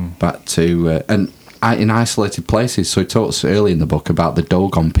 back to in isolated places. So he talks early in the book about the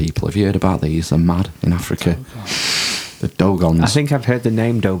Dogon people. Have you heard about these? They're mad in Africa. The Dogons. I think I've heard the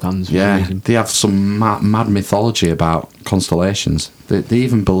name Dogons. Yeah, they have some mad mythology about constellations. They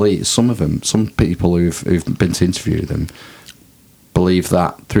even believe, some people who've been to interview them, believe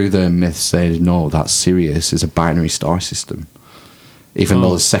that through their myths they know that Sirius is a binary star system, even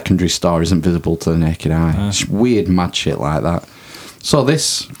though the secondary star isn't visible to the naked eye. It's weird mad shit like that. So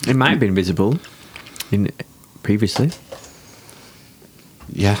it might have been visible previously.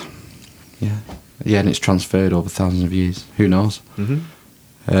 Yeah, and it's transferred over thousands of years. Who knows?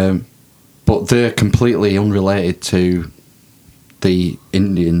 But they're completely unrelated to the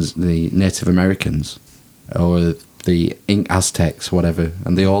Indians, the Native Americans, or the Aztecs, whatever,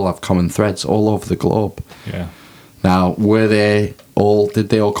 and they all have common threads all over the globe. Yeah. Now, did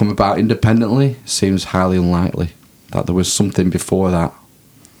they all come about independently? Seems highly unlikely. That there was something before that.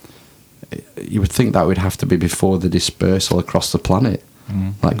 You would think that would have to be before the dispersal across the planet,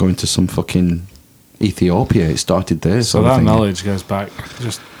 like going to some fucking Ethiopia. It started there. So that knowledge goes back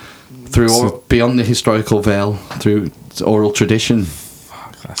just beyond the historical veil, through oral tradition.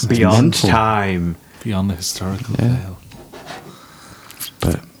 That's beyond mental. time. Beyond the historical veil.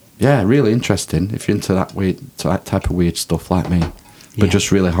 But yeah, really interesting if you're into that type of weird stuff like me. But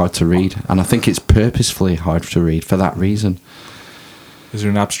just really hard to read. And I think it's purposefully hard to read for that reason. Is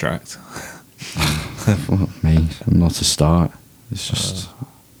there an abstract? Well, me, I'm not a start. It's just...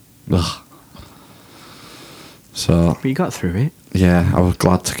 ugh. So But you got through it. yeah, I was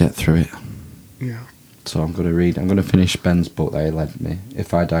glad to get through it. Yeah. So I'm going to finish Ben's book that he lent me,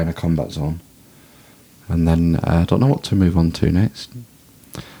 If I Die in a Combat Zone. And then I don't know what to move on to next.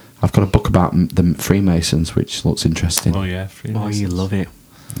 I've got a book about the Freemasons, which looks interesting. Oh yeah, Freemasons. Oh, you love it.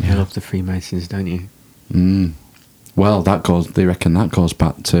 Yeah. You love the Freemasons, don't you? Well, they reckon that goes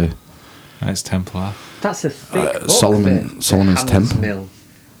back to That's Templar. That's a thick book. Solomon's Temple. Mill.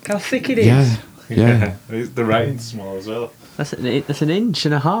 Look how thick it is. Yeah. The writing's small as well. That's an inch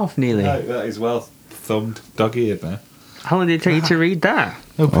and a half nearly. That is well thumbed, dog-eared now. How long did it take you to read that?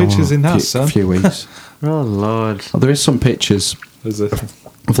 No pictures in that, a son. few weeks. Oh, Lord. Oh, there is some pictures There's a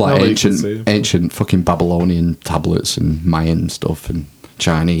of like Oh, you can see 'em. ancient fucking Babylonian tablets and Mayan stuff and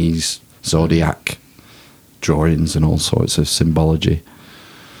Chinese zodiac drawings and all sorts of symbology.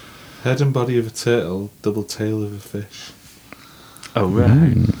 head and body of a turtle, double tail of a fish. Oh,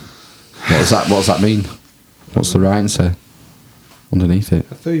 right. What does that mean? What's the writing say underneath it?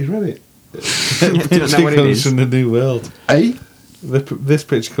 I thought you read it. You don't know what it comes is. from the New World. Eh? This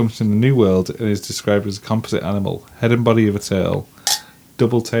picture comes from the New World and is described as a composite animal. Head and body of a turtle,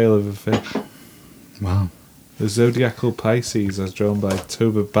 double tail of a fish. Wow. The zodiacal Pisces as drawn by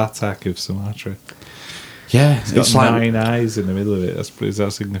Toba Batak of Sumatra. Yeah, It's got it's like 9 eyes in the middle of it. Is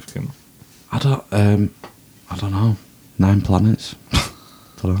that significant? I don't know. 9 planets.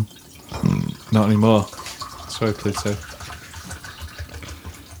 don't know. Not anymore. Sorry, Pluto.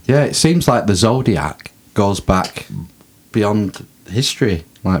 Yeah, it seems like the zodiac goes back beyond history,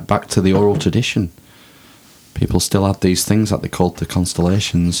 like back to the oral tradition. People still had these things that they called the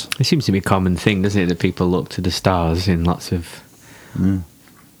constellations. It seems to be a common thing, doesn't it, that people look to the stars in lots of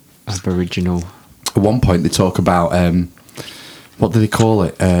Aboriginal... At one point, they talk about what do they call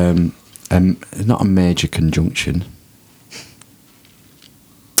it? Not a major conjunction.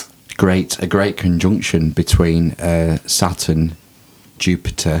 A great conjunction between Saturn,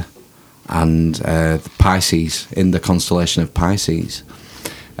 Jupiter, and Pisces in the constellation of Pisces,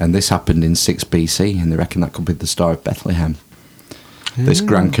 and this happened in 6 BC, and they reckon that could be the Star of Bethlehem. This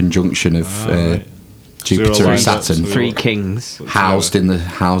grand conjunction of right. Jupiter So and lined up, Saturn so Three kings. housed in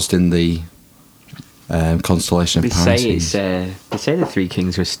the constellation They of say Pisces. they say the three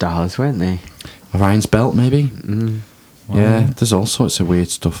kings were stars, weren't they? Orion's belt, maybe. Wow. Yeah, there's all sorts of weird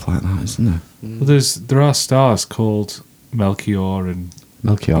stuff like that, isn't there? Well, there are stars called Melchior and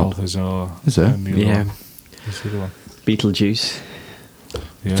Melchior. Balthazar. Is there? and the other Yeah. one. What's the other one? Beetlejuice.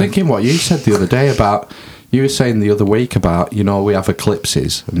 Yeah. Thinking what you said the other day about, you were saying the other week about, we have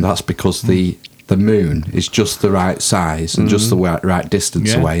eclipses, and that's because the moon is just the right size and just the right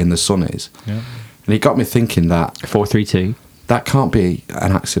distance Yeah. away, and the sun is. Yeah. And it got me thinking that 432. that can't be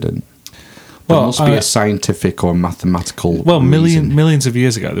an accident. There Well, must be a scientific or mathematical Well, reason. millions of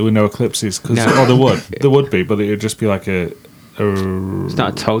years ago, there were no eclipses. No. There would be, but it would just be like a It's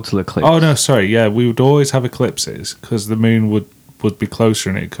not a total eclipse. Oh no, sorry. Yeah, we would always have eclipses because the moon would be closer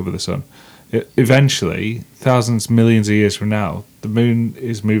and it'd cover the sun. Eventually, millions of years from now, the moon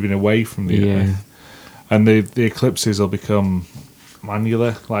is moving away from the Yeah. Earth, and the eclipses will become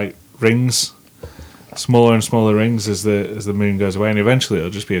annular, like rings, smaller and smaller rings as the moon goes away, and eventually it'll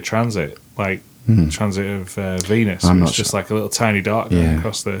just be a transit, like transit of Venus. I'm It's not just like a little tiny dot going Yeah.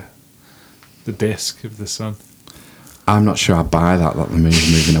 across the disk of the sun. I'm not sure I buy that the moon's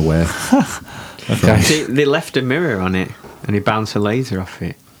moving away. They left a mirror on it and they bounced a laser off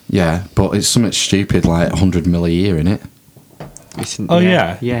it. Yeah, but it's something stupid like 100 mil a year in it. Oh,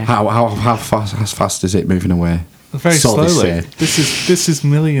 yeah. Yeah. How fast is it moving away? Very So they slowly. say. This is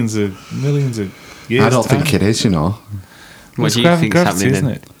millions of years. I don't time. think it is, What It's do you think's gravity, happening isn't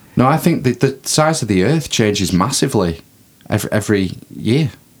then? it? No, I think the size of the Earth changes massively every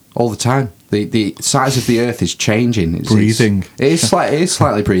year, all the time. The size of the Earth is changing. Breathing. It is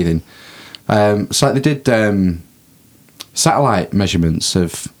slightly breathing. It's like they did satellite measurements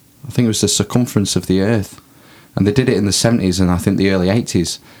of, I think it was the circumference of the Earth, and they did it in the 70s and I think the early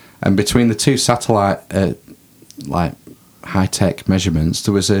 80s. And between the two satellite like high-tech measurements,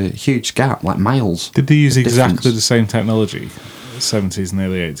 there was a huge gap, like miles. Did they use of exactly difference. the same technology? The 70s and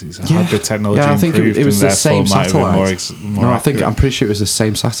early 80s. Yeah. Had the technology I think improved it was and the same therefore might have been satellite. more No, I think accurate? I'm pretty sure it was the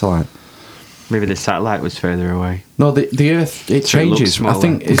same satellite. Maybe the satellite was further away. No, the Earth it So it looks changes. I smaller.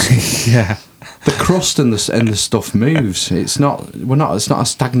 think it's Yeah. the crust and the stuff moves. It's not a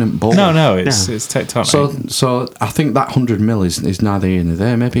stagnant ball. No, it's No. it's tectonic. So I think that 100 mil is neither here nor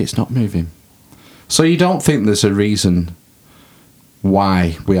there. Maybe it's not moving. So you don't think there's a reason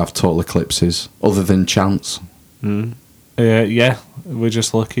why we have total eclipses other than chance? Yeah, we're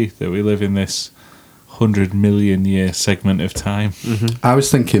just lucky that we live in this 100 million year segment of time. I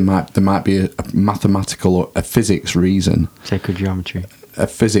was thinking there might be a mathematical or a physics reason, Sacred geometry. a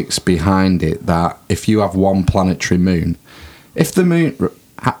physics behind it, that if you have one planetary moon, if the moon,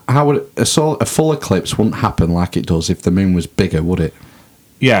 how would a full eclipse wouldn't happen like it does if the moon was bigger, would it?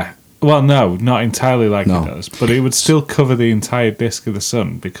 Yeah. Well, no, not entirely like No. it does, but it would still cover the entire disk of the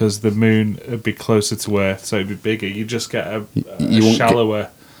sun because the moon would be closer to Earth, so it'd be bigger. You just get a You won't shallower.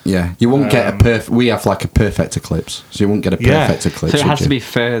 Yeah, you won't get a perfect. We have like a perfect eclipse, so you won't get a Yeah. perfect eclipse. So it would has you? to be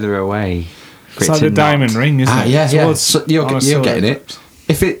further away. for It's it like to the diamond not- ring, isn't it? Yeah. Towards- So on you're a solar getting eclipse.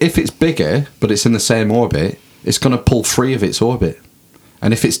 it. If it's bigger, but it's in the same orbit, it's going to pull free of its orbit.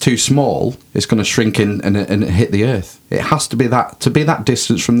 And if it's too small, it's going to shrink in and hit the Earth. It has to be that. To be that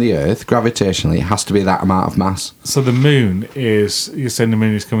distance from the Earth, gravitationally, it has to be that amount of mass. So the moon is. You're saying the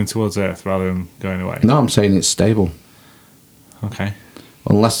moon is coming towards Earth rather than going away? No, I'm saying it's stable. Okay.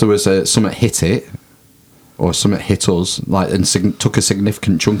 Unless there was something hit it, or something hit us, and took a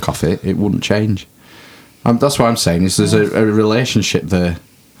significant chunk off it, it wouldn't change. That's what I'm saying, is there's a relationship there,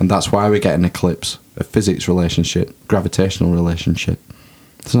 and that's why we get an eclipse. A physics relationship, gravitational relationship.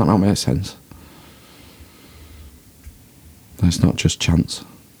 Does that not make sense? It's not just chance.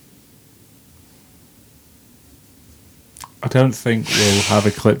 I don't think we'll have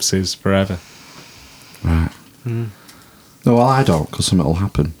eclipses forever. Right. No, well, I don't, because something will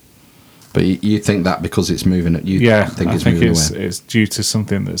happen. But you think that because it's moving, think I it's think moving it's away. it's due to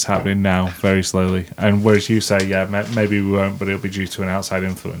something that's happening now very slowly. And whereas you say, maybe we won't, but it'll be due to an outside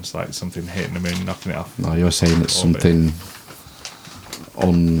influence, like something hitting the moon, and knocking it off. No, you're saying it's Orbit.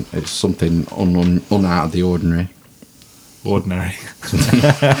 something un out of the ordinary. Ordinary.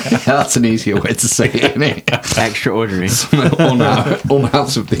 That's an easier way to say it, isn't it? Extraordinary.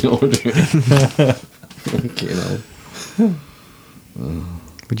 Unhouse of the ordinary. Fucking hell.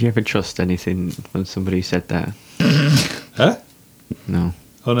 Would you ever trust anything when somebody said that? Huh? No.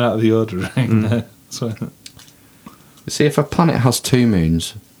 Oh, out of the ordinary. So, See, if a planet has two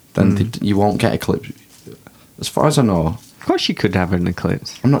moons, then you won't get eclipse. As far as I know, Of course you could have an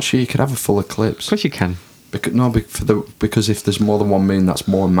eclipse. I'm not sure you could have a full Of eclipse. course you can. Because if there's more than one moon, that's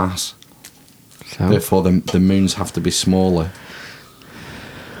more mass. So, Therefore, the moons have to be smaller.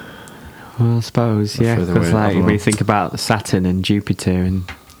 well, I suppose, yeah. further Because away, I like, don't when know. you think about Saturn and Jupiter, and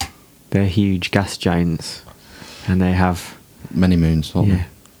they're huge gas giants, and they have Many moons, don't they?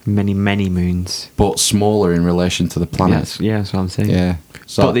 many, many moons. But smaller in relation to the planets. That's what I'm saying. Yeah.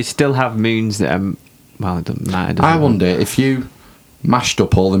 So But they still have moons that are, well, it doesn't matter. does I it? wonder if you mashed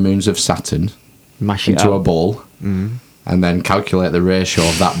up all the moons of Saturn Mash it into a up. ball and then calculate the ratio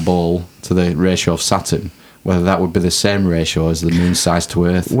of that ball to the ratio of Saturn, whether that would be the same ratio as the moon size to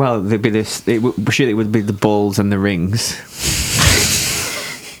Earth. Well, there'd be this. Surely it would be the balls and the rings.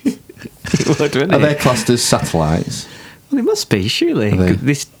 It would, wouldn't Are it? they classed as satellites? Well, it must be, surely. Are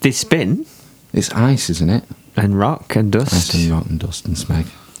they? They spin It's ice, isn't it? and rock and dust. Ice and rock and dust and smeg.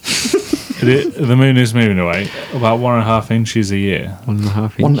 the moon is moving away about 1.5 inches a year.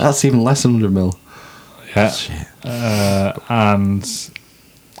 1.5 inch. That's even less than 100 mil. Yeah. Shit. And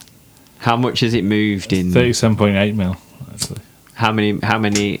How much has it moved in? 37.8 mil, actually. How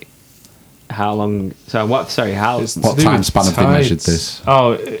many? How long? So what? Sorry, how? It's What to do time with span have they measured tides. this?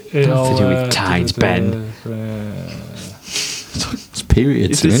 Oh, it all, to do with tides, Ben. It's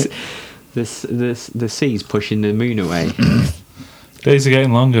periods, Is isn't it? the sea's pushing the moon away. Days are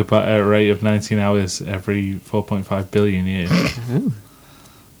getting longer, but at a rate of 19 hours every 4.5 billion years.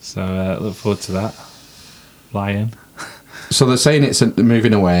 So look forward to that. Lion. So they're saying it's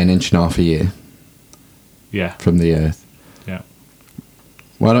moving away 1.5 inches a year Yeah. from the Earth. Yeah.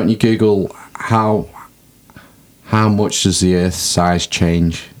 Why don't you Google how much does the Earth's size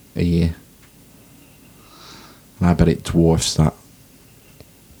change a year? And I bet it dwarfs that.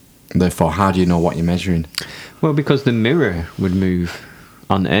 Therefore, how do you know what you're measuring? Well, because the mirror would move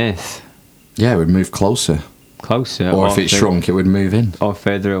on Earth Yeah, it would move closer. closer, Or if it shrunk, it would move in. or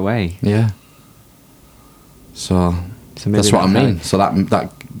further away. Yeah. So So maybe that's what I that's mean. So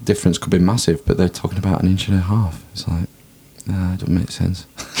that difference could be massive, but they're talking about 1.5 inches. It's like, nah, it doesn't make sense.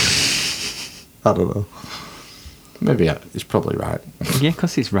 I don't know. Maybe it's probably right. Yeah,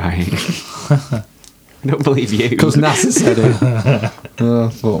 because he's right. I don't believe you. Because NASA said it. Oh,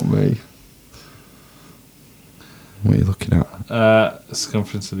 fuck me. What are you looking at?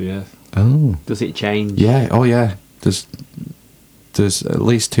 Circumference of the Earth. Oh. Does it change? Yeah, oh yeah. There's at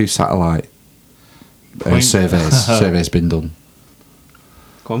least 2 satellite surveys been done.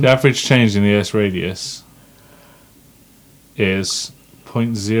 Come on. The average change in the Earth's radius is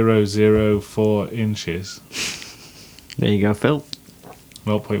 0.004 inches. There you go, Phil.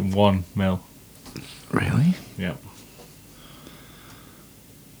 0.1 mil. Really? Yeah.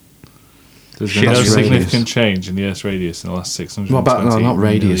 There's Shit, been no that's significant radius. change in the Earth's radius in the last 620 What about- no, not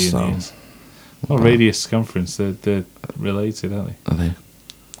radius, million though. years. Well, radius, circumference, they're related, aren't they? Are they?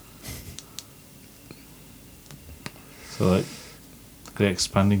 So, like, the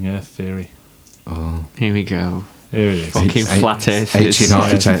expanding Earth theory. Oh. Here we go. Here it is. Fucking flat earthers. 18 Yeah,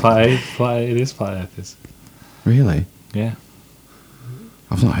 architect. it is flat Earthers. Really? Yeah.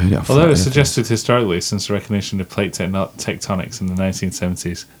 I've not heard it. Of Although flat it's earthers. suggested historically since the recognition of plate tectonics in the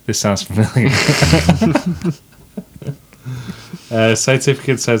 1970s. This sounds familiar. Scientific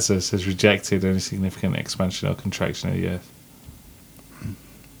consensus has rejected any significant expansion or contraction of the Earth.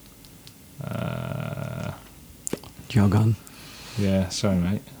 Jog on. Yeah, sorry,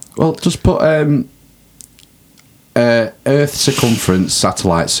 mate. Well, just put Earth circumference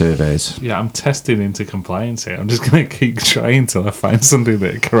satellite surveys. Yeah, I'm testing into compliance here. I'm just going to keep trying till I find something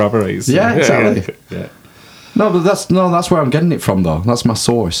that corroborates. it. Yeah, exactly. Yeah. No, but that's where I'm getting it from, though. That's my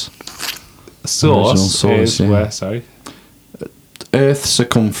source. Original Source source, is yeah. where, sorry? Earth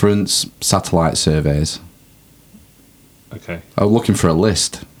circumference satellite surveys. Okay. I was looking for a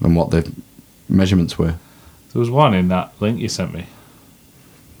list and what the measurements were. There was one in that link you sent me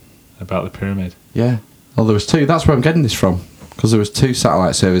about the pyramid. Yeah. Well, there was two. That's where I'm getting this from. Because there was two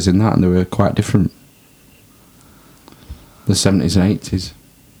satellite surveys in that and they were quite different. The 70s and 80s.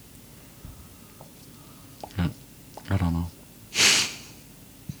 Yeah. I don't know.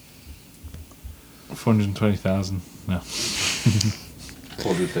 420,000. No,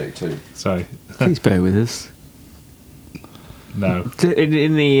 432. sorry. Please bear with us. No.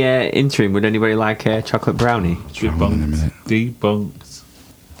 In the interim, would anybody like a chocolate brownie? Wrong in a minute. Debunked.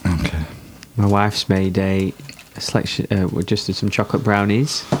 Okay. My wife's made a selection, just some chocolate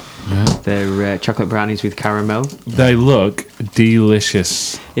brownies. Yeah. They're chocolate brownies with caramel. They look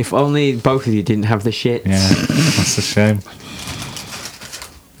delicious. If only both of you didn't have the shit. Yeah, that's a shame.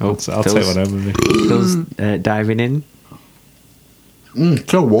 I'll take Phil's- one over me. Phil's diving in.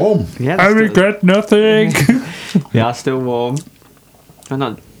 So warm. Yeah, I they're regret nothing. they are still warm.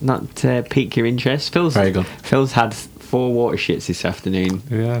 And not pique your interest. Very good. Phil's had 4 water shits this afternoon.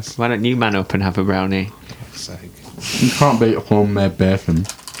 Yes. Why don't you man up and have a brownie? Fuck's sake. You can't beat a homemade bacon.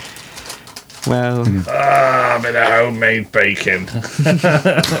 Well, I'm in a homemade bacon.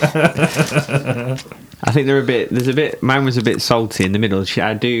 I think mine was a bit salty in the middle.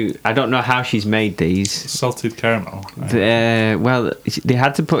 I don't know how she's made these. Salted caramel. Well, they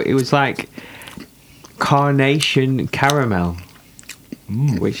had to put, it was like carnation caramel,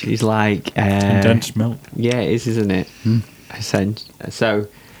 which is like Condensed milk. yeah, it is, isn't it? So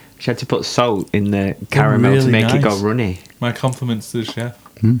she had to put salt in the caramel to really make it go nice. runny. My compliments to the chef.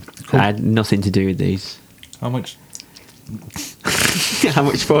 I had nothing to do with these. How much? How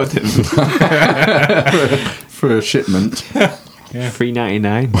much for them? For a shipment. Yeah,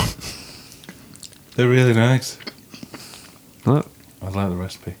 $3.99. they're really nice. Look, I like the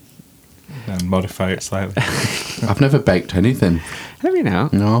recipe. And modify it slightly. I've never baked anything. have you now?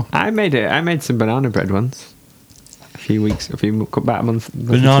 No. I made some banana bread once. About a month.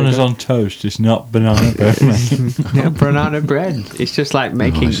 Bananas on toast is not banana bread, mate. Yeah, banana bread. It's just like I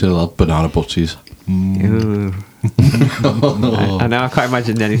making. still love banana butties. Ooh. I know I can't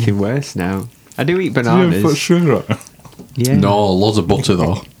imagine anything worse now. I do eat You put bananas. sugar on it. Yeah. No, loads of butter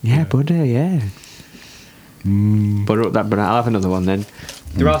though. Yeah, butter. Yeah. Butter up that banana. I'll have another one then.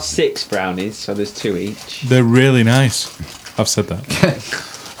 There are 6 brownies, so there's 2 each. They're really nice. I've said that.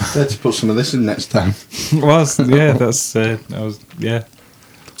 Let's put some of this in next time. Well, yeah, yeah.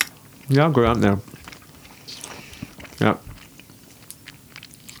 Yeah, I'll go out now. Yep.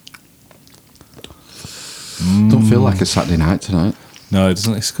 Don't feel like a Saturday night tonight. No, it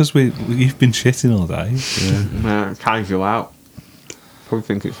doesn't. It's because you've been shitting all day. Can't go out. Probably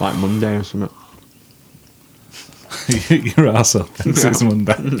think it's like Monday or something. Your arsehole thinks it's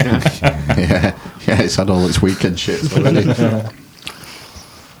Monday. Yeah, it's had all its weekend shit already.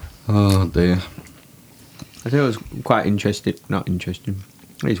 Oh dear. I think it was quite interesting. Not interesting.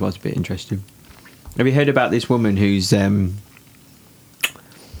 It was a bit interesting. Have you heard about this woman who's been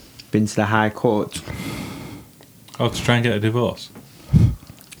to the High Court? Oh, to try and get a divorce.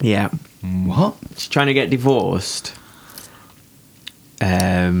 Yeah. What? She's trying to get divorced.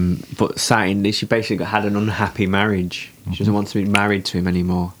 But citing she basically had an unhappy marriage. She doesn't want to be married to him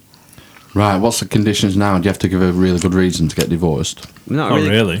anymore. Right, what's the conditions now? Do you have to give a really good reason to get divorced? Not Oh,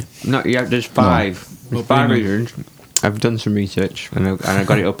 really? No, yeah, there's 5. There's 5 reasons. I've done some research and I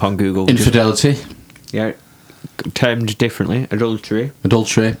got it up on Google. Infidelity, Yeah, termed differently. Adultery.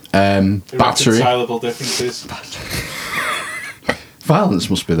 adultery, battery, Irreconcilable differences. Violence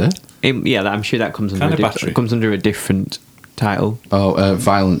must be there. Yeah, I'm sure that comes under Kind of battery. comes under a different title. Oh,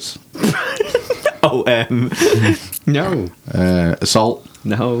 violence. Oh, no, Assault.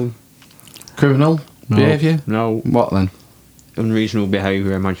 no, Criminal behaviour. no. What then? Unreasonable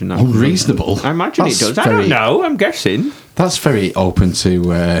behaviour. I imagine that. Unreasonable. I imagine That's it does. I very- don't know. I'm guessing. That's very open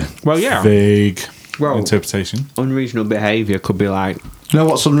to. Well, yeah. Vague Well, interpretation. unreasonable behaviour could be like, You know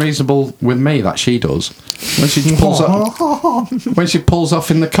what's unreasonable with me that she does? When she pulls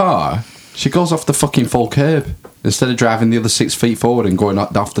off in the car, she goes off the fucking full curb instead of driving the other 6 feet forward and going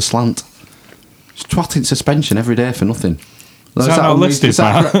off the slant. She's twatting suspension every day for nothing. Is that not listed, is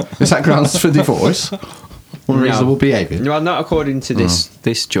that grounds for divorce? Unreasonable behaviour. well, not according to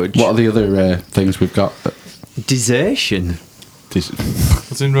this judge. What are the other things we've got? Desertion.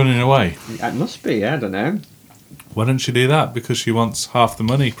 What's in running away? It must be. I don't know. Why don't she do that? Because she wants half the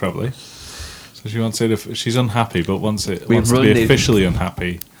money, probably. So she wants it if she's unhappy, but wants to be officially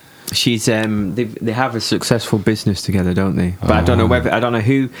unhappy. She's they have a successful business together, don't they? But I don't know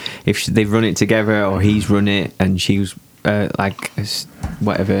who, if they've run it together or he's run it and she's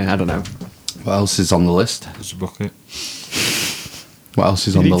whatever. I don't know. What else is on the list? There's a bucket. What else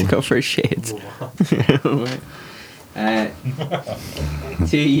is You on need the to list? go for a shit.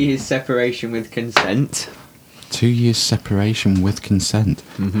 2 years separation with consent. 2 years separation with consent.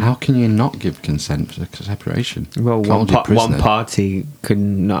 How can you not give consent for separation? Well, Can't hold you one prisoner. party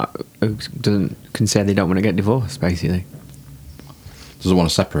can say they don't want to get divorced, basically. Doesn't want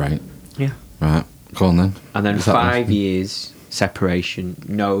to separate. Yeah. Right. Go on then. And then Is that 5 the- years separation,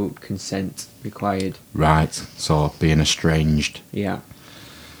 no consent required. Right. So being estranged. Yeah.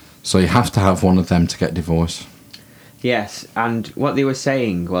 So you have to have one of them to get divorced. Yes, and what they were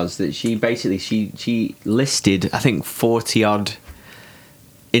saying was that she listed, I think, 40 odd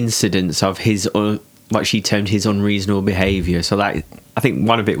incidents of his what she termed his unreasonable behaviour. So, like, I think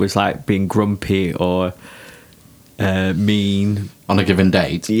one of it was like being grumpy or mean. On a given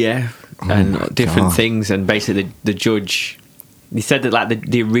date. Yeah, Oh my and different God. things. And basically, the judge, he said that, like,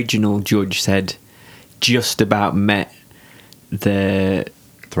 the original judge said just about met the.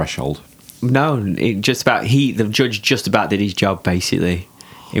 Threshold. No, the judge just about did his job, basically,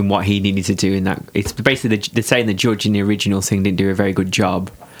 in what he needed to do in that. It's basically they're saying the judge in the original thing didn't do a very good job,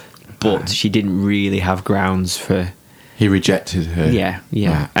 but she didn't really have grounds for. He rejected her. Yeah,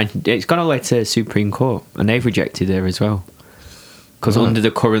 Right. and it's gone all the way to Supreme Court, and they've rejected her as well, because Right. under the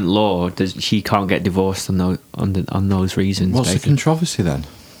current law, she can't get divorced on those reasons. What's the basically. controversy then?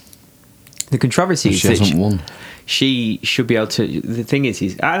 The controversy If is she that hasn't won. she should be able to. The thing is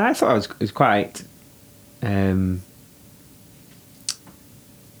I thought it was quite. I'm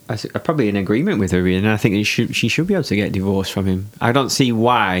probably in agreement with her, and I think she should be able to get divorced from him. I don't see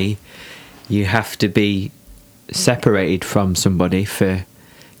why you have to be separated from somebody for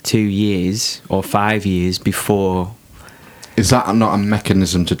 2 years or 5 years before. Is that not a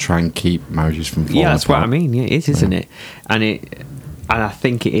mechanism to try and keep marriages from falling Yeah, that's apart? what I mean. Yeah, it is, isn't it? And I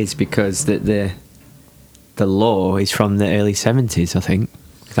think it is because the law is from the early 70s. I think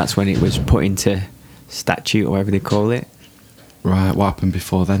that's when it was put into statute or whatever they call it. Right, what happened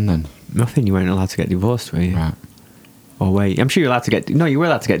before then? Nothing. You weren't allowed to get divorced, were you? Right. Or wait, I'm sure you're allowed to get. No, you were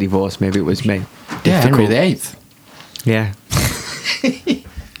allowed to get divorced. Maybe it was me. Yeah, Henry VIII. Yeah.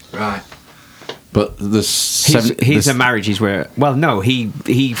 Right. But His marriages were. Well, no,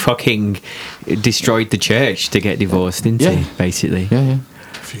 he fucking destroyed the church to get divorced, didn't Yeah. he? Basically. Yeah.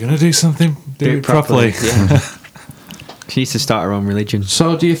 If you're going to do something, do it properly. Yeah. She needs to start her own religion.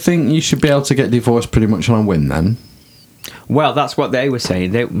 So do you think you should be able to get divorced pretty much on a whim then? Well, that's what they were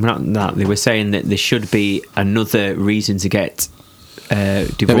saying. They were saying that there should be another reason to get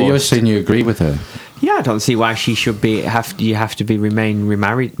divorced. Yeah, but you're saying you agree with her. Yeah, I don't see why she should be. You have to be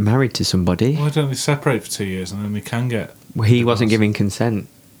married to somebody. Why don't they separate for 2 years and then they can get. Well, he wasn't giving consent.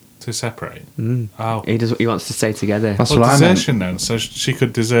 To separate? Mm. Oh. He wants to stay together. That's Well, what I meant. desertion then. So she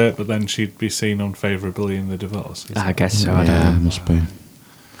could desert, but then she'd be seen unfavourably in the divorce. Is I it? guess so. I don't Yeah, know. must be.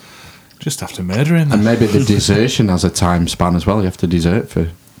 Just have to murder him. And maybe the desertion has a time span as well. You have to desert for.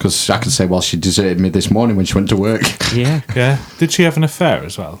 Because I could say, well, she deserted me this morning when she went to work. Yeah. Yeah. Did she have an affair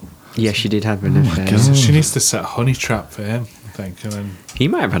as well? Yeah, she did have an affair. God. So she needs to set a honey trap for him, I think. And then, He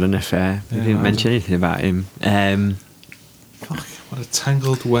might have had an affair. They Yeah, didn't I mention anything about him. fuck, what a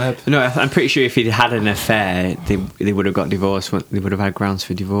tangled web. No, I'm pretty sure if he'd had an affair, they would have got divorced. They would have had grounds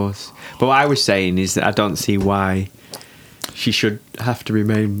for divorce. But what I was saying is that I don't see why she should have to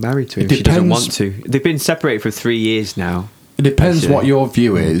remain married to him. It She doesn't depends. want to. They've been separated for 3 years now. It depends Actually. what your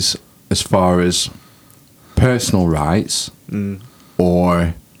view is as far as personal rights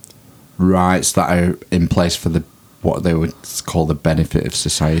or rights that are in place for the what they would call the benefit of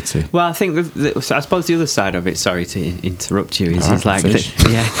society. Well, I think so I suppose the other side of it. Sorry to interrupt you. Is like the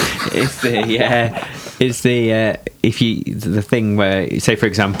thing where, say for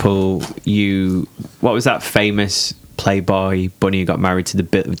example, what was that famous Playboy bunny who got married to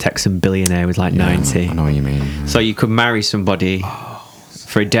the Texan billionaire with like 90? I know what you mean. So you could marry somebody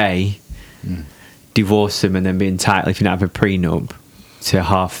for a day, divorce them, and then be entitled, if you don't have a prenup, to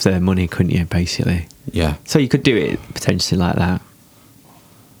half their money, couldn't you? Basically. Yeah. So you could do it potentially like that.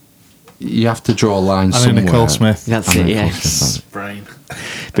 You have to draw a line I know somewhere. Nicole Smith. That's it. Yeah. Brain.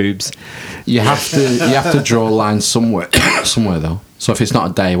 Boobs. You have to draw a line somewhere though. So if it's not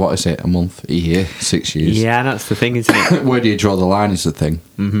a day, what is it? A month, a year, 6 years? Yeah, that's the thing, isn't it? Where do you draw the line? Is the thing.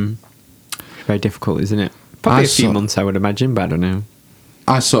 Mm-hmm. Very difficult, isn't it? Probably a few months, I would imagine, but I don't know.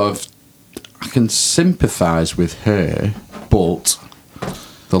 I can sympathise with her, but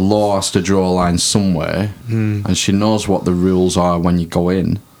the law has to draw a line somewhere, and she knows what the rules are when you go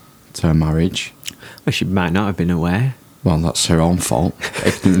in to a marriage. Well, she might not have been aware. Well, that's her own fault.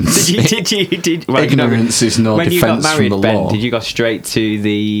 Ignorance. Well, Ignorance is no defence from the Ben, law. did you go straight to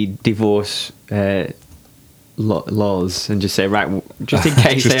the divorce laws and just say, right, just in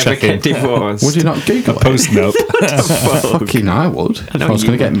case they ever get divorced? Would you not Google it? Post note. Fucking I would. If I was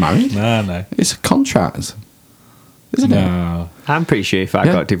going to get married. No. It's a contract. Isn't it? No. I'm pretty sure if I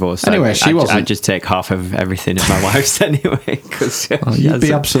got divorced, Anyway, she wasn't. I'd just take half of everything of my wife's anyway. Cause you'd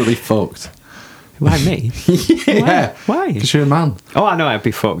be absolutely fucked. Why me? Yeah. Why? Because you're a man. Oh, I know I'd be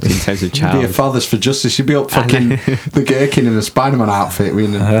fucked in terms of child. You'd be a fathers for justice. You'd be up fucking the Gherkin in a Spider-Man outfit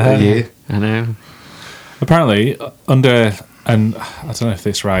within a year. I know. Apparently, under, and I don't know if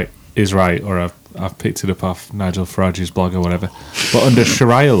this is right, or I've picked it up off Nigel Farage's blog or whatever, but under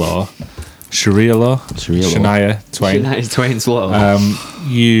Sharia law, Shania Twain, Shania Twain's law.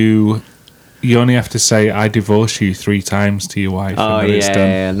 You only have to say "I divorce you" 3 times to your wife. Oh and then it's done.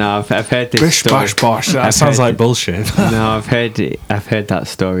 yeah. No, I've heard this. Bish story. bash bosh. That sounds like bullshit. No, I've heard that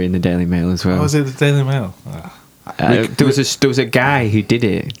story in the Daily Mail as well. Oh, was it the Daily Mail? There was a guy who did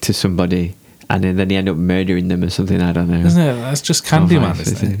it to somebody, and then he ended up murdering them or something. I don't know. Isn't it? That's just Candyman,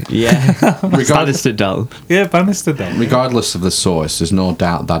 isn't it? Yeah. Bannister doll. Yeah, Bannister doll. Regardless of the source, there's no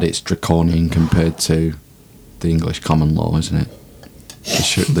doubt that it's draconian compared to the English common law, isn't it?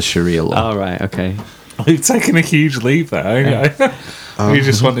 The Sharia law. Oh, right, okay. We've taken a huge leap there. You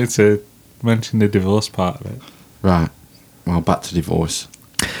just wanted to mention the divorce part of it. Right. Well, back to divorce.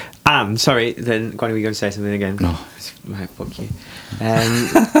 Sorry, then, Gwen, were you going to say something again? No. Right, fuck you.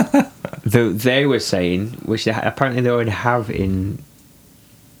 They were saying, which apparently they already have in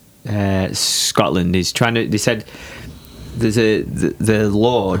Scotland, is they said the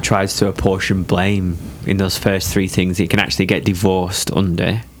law tries to apportion blame in those first 3 things that you can actually get divorced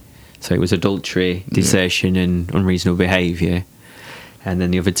under. So it was adultery, desertion, and unreasonable behaviour, and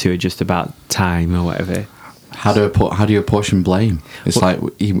then the other 2 are just about time or whatever. How do you apportion blame? It's like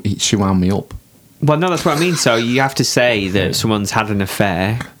she wound me up. Well, no, that's what I mean. So you have to say that someone's had an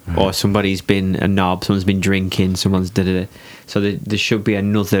affair, or somebody's been a knob, someone's been drinking, someone's da-da-da. So there should be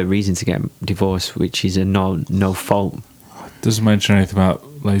another reason to get divorced, which is a no fault. Doesn't mention anything about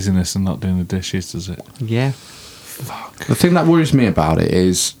laziness and not doing the dishes, does it? Yeah. Fuck. The thing that worries me about it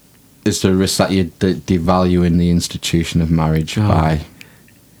is the risk that you're devaluing the institution of marriage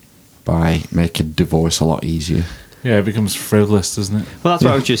by making divorce a lot easier. Yeah, it becomes frivolous, doesn't it? Well, that's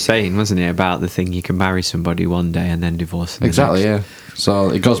what I was just saying, wasn't it? About the thing you can marry somebody one day and then divorce them. Exactly, yeah. So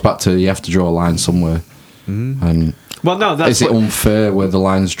it goes back to you have to draw a line somewhere. And well, no, that's is it unfair where the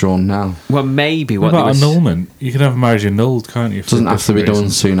line's drawn now? Well, maybe What about annulment? You can have a marriage annulled, can't you? It doesn't have to be done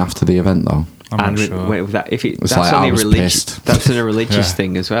soon after the event, though. I'm not sure. That's like, only I was religious. pissed. That's a religious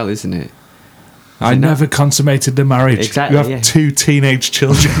thing as well, isn't it? I never consummated the marriage. Exactly, You have 2 teenage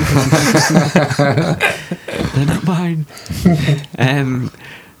children. They're not mine.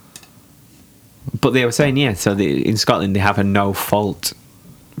 But they were saying, so in Scotland they have a no fault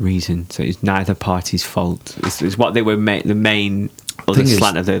reason, so it's neither party's fault. It's what they were the main other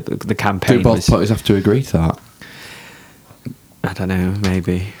slant of the campaign. Do both parties have to agree to that? I don't know,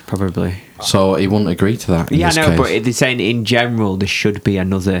 maybe, probably. So he wouldn't agree to that. Yeah, no, but they're saying in general there should be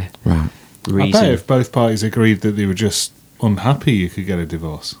another reason. I bet if both parties agreed that they were just unhappy, you could get a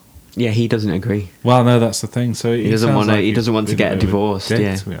divorce. Yeah, he doesn't agree. Well, no, that's the thing. So he doesn't want to. He doesn't want to get divorced.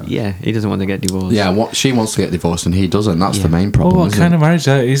 Yeah, he doesn't want to get divorced. Yeah, she wants to get divorced and he doesn't. That's the main problem. Well, what kind of marriage?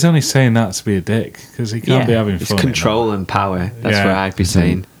 He's only saying that to be a dick because he can't be having fun. It's control and power. That's what I'd be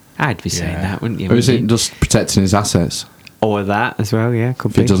saying. I'd be saying that, wouldn't you? Or is it just protecting his assets? Or that as well? Yeah, could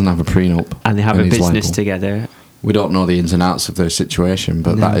if he doesn't have a prenup and they have a business together. We don't know the ins and outs of their situation,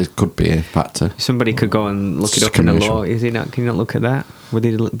 but could be a factor. Somebody could go and look it up in the law. Is it not? Can you not look at that? Would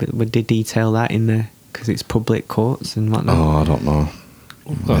they detail that in there? Because it's public courts and whatnot. Oh, I don't know.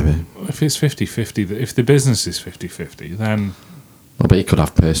 Maybe. If it's 50-50, if the business is 50-50, then... Well, but you could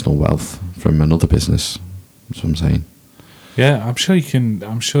have personal wealth from another business. That's what I'm saying. Yeah, I'm sure you can.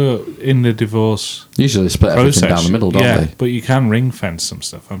 I'm sure in the divorce usually they split everything down the middle, don't they? But you can ring fence some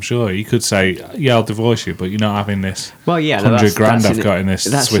stuff. I'm sure you could say, "Yeah, I'll divorce you, but you're not having this." Well, yeah, $100,000 I've got in this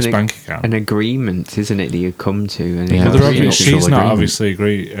Swiss bank account. An agreement, isn't it, that you come to? And She's not obviously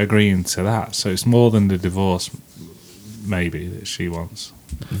agreeing to that, so it's more than the divorce, maybe, that she wants.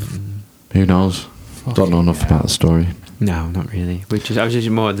 Who knows? Don't know enough about the story. No, not really. I was just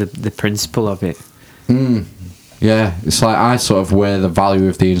more the principle of it. Yeah, it's like I sort of weigh the value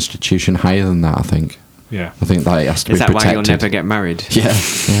of the institution higher than that, I think. Yeah. I think that it has to be protected. Is that why you'll never get married? Yeah.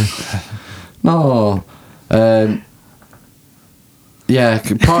 No.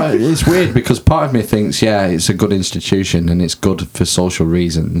 It's weird because part of me thinks, it's a good institution and it's good for social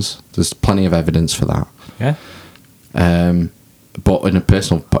reasons. There's plenty of evidence for that. Yeah. But in a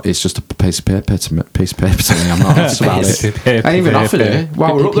personal, it's just a piece of paper to me. I'm not honest about it. I even offered her,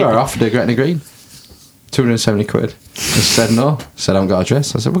 while we're up there, I offered her Gretna Green. 270 quid. She said no. Said I haven't got a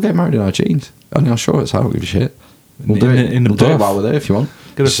dress. I said we'll get married in our jeans. On our shorts. I don't give a shit. We'll do it. We'll do it while we're there if you want.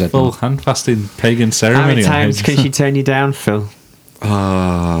 Got a full hand-fasting pagan ceremony. How many times can she turn you down, Phil?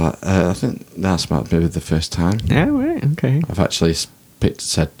 I think that's maybe the first time. Yeah, right, okay. I've actually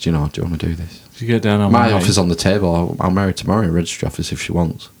said, do you want to do this? If you get down on my offer's on the table. I'll marry tomorrow in registry office if she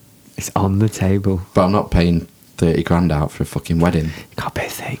wants. It's on the table. But I'm not paying 30 grand out for a fucking wedding. You can't pay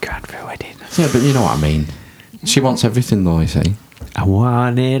 30 grand for a wedding. Yeah, but you know what I mean. She wants everything though, you see. I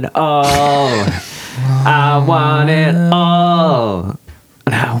want it all. I want it all.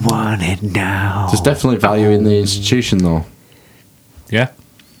 And I want it now. There's definitely value in the institution though. Yeah.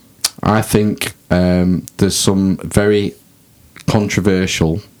 I think there's some very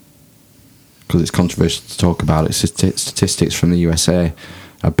controversial, because it's controversial to talk about it, statistics from the USA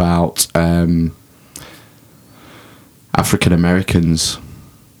about African Americans,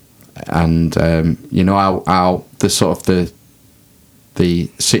 and how the sort of the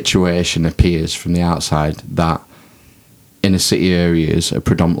situation appears from the outside that inner city areas are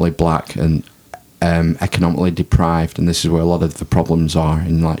predominantly black and economically deprived, and this is where a lot of the problems are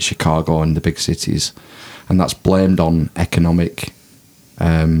in like Chicago and the big cities, and that's blamed on economic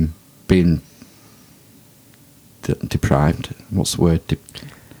being deprived. What's the word?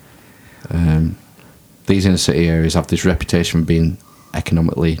 These inner city areas have this reputation of being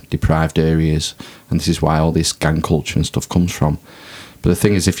economically deprived areas, and this is why all this gang culture and stuff comes from. But the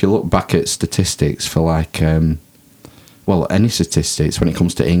thing is, if you look back at statistics for like any statistics when it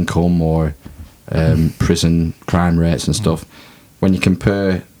comes to income or prison crime rates and stuff, when you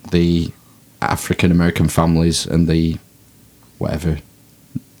compare the African American families and the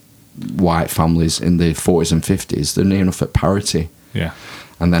white families in the 40s and 50s, they're near enough at parity. Yeah.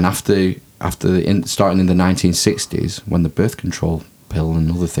 And then starting in the 1960s, when the birth control pill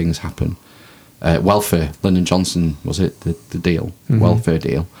and other things happened, welfare, Lyndon Johnson, was it the deal, welfare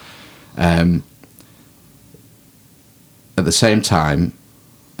deal. At the same time,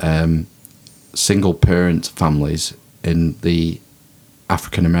 single parent families in the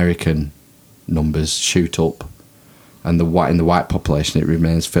African American numbers shoot up, and in the white population it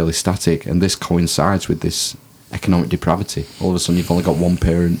remains fairly static, and this coincides with this economic depravity. All of a sudden you've only got one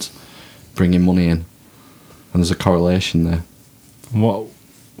parent bringing money in, and there's a correlation there.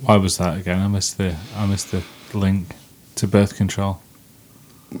 Why was that again? I missed the link to birth control.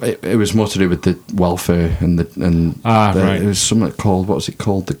 It was more to do with the welfare right. It was something called, what was it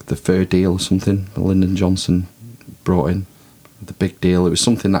called, the Fair Deal or something that Lyndon Johnson brought in, the big deal. It was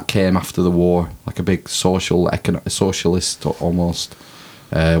something that came after the war, like a big socialist almost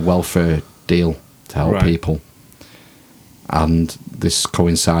welfare deal to help people, and this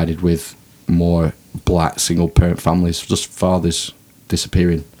coincided with more black single parent families, just fathers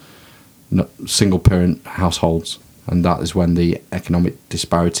disappearing, single parent households. And that is when the economic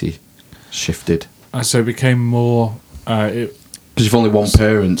disparity shifted. So it became more... Because you've only one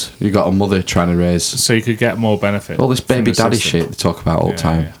parent, you've got a mother trying to raise... So you could get more benefit. All this baby daddy shit they talk about all the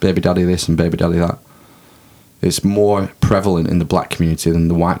time. Yeah. Baby daddy this and baby daddy that. It's more prevalent in the black community than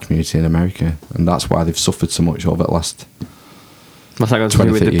the white community in America. And that's why they've suffered so much over the last... What's that got to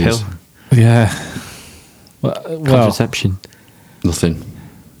do with the years. pill? Yeah. Contraception. Nothing.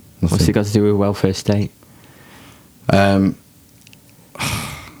 What's it got to do with welfare state? I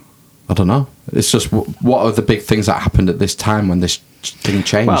don't know. It's just what are the big things that happened at this time when this thing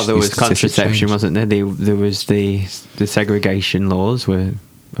changed. Well, there The was statistics contraception, changed. wasn't there? There was the segregation laws were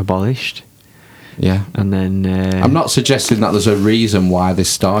abolished, Yeah. and then I'm not suggesting that there's a reason why this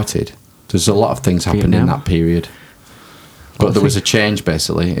started. There's a lot of things happened in Vietnam. that period. But there was a change,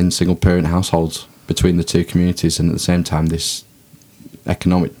 basically, in single-parent households between the two communities, and at the same time, this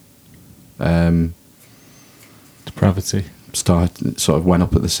economic Depravity. sort of went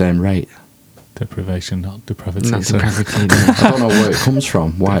up at the same rate. Deprivation, not depravity. not sorry. depravity. No. I don't know where it comes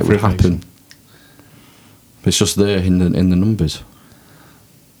from, why it would Deprivation. happen. But it's just there in the numbers.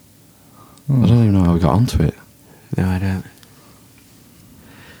 I don't even know how we got onto it. No, I don't.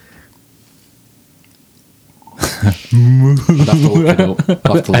 I'll have to look it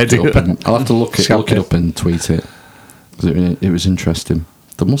up. I'll have to look it up and tweet it. 'Cause it was interesting.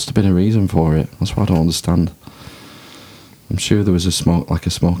 There must have been a reason for it. That's what I don't understand. I'm sure there was a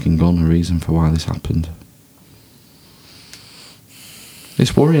smoking gun, a reason for why this happened.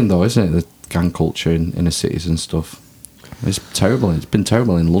 It's worrying though, isn't it? The gang culture in inner cities and stuff. It's terrible. It's been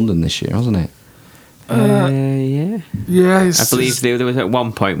terrible in London this year, hasn't it? Yeah. Yeah, I believe there was at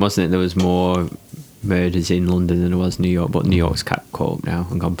one point, wasn't it? There was more murders in London than there was New York, but New York's caught up now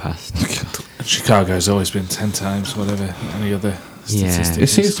and gone past. Chicago's always been 10 times whatever any other Yeah. statistic It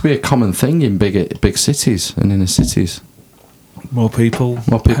seems to be a common thing in big cities and inner cities. More people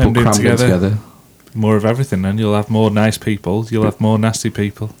Crammed in together. More of everything, and you'll have more nice people, you'll have more nasty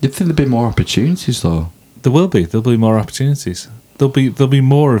people. You'd think there'd be more opportunities though. There'll be more opportunities. There'll be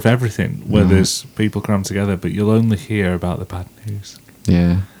more of everything where there's people crammed together, but you'll only hear about the bad news.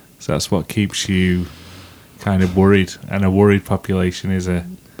 Yeah. So that's what keeps you kind of worried, and a worried population is a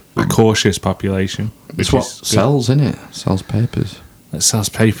cautious population. It's what sells, isn't it? Sells papers. It sells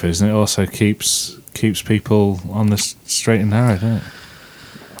papers, and it also keeps people on the straight and narrow, doesn't it?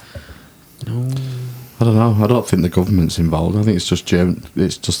 I don't know. I don't think the government's involved. I think it's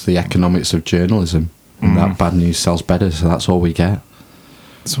just the economics of journalism. And that bad news sells better, so that's all we get.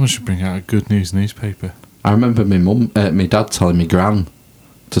 Someone should bring out a good news newspaper. I remember my dad telling me gran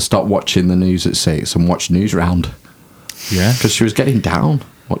to stop watching the news at 6 and watch Newsround. Yeah. Because she was getting down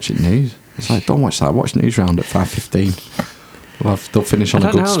watching news. It's like, don't watch that. Watch Newsround at 5:15. They'll finish on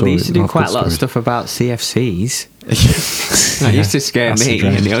a good story. They used to do They'll have quite a good lot of story. stuff about CFCs. That used to scare That's me the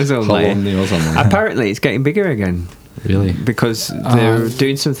dream. in the ozone Hold layer. on, the ozone layer. Apparently, it's getting bigger again Really? because they're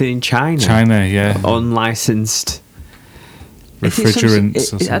doing something in China. China, yeah. Unlicensed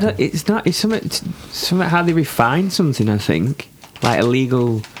Refrigerants. or I don't, something. it's not. It's something how they refine something. I think like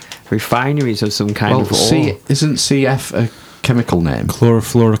illegal refineries of some kind Well, of ore. isn't CF a chemical name?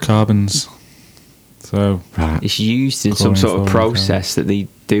 Chlorofluorocarbons. So, Right. It's used in some sort of process that they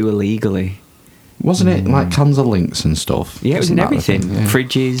do illegally. Wasn't it like cans of links and stuff? Yeah, it was in Wasn't that the everything. thing? Yeah.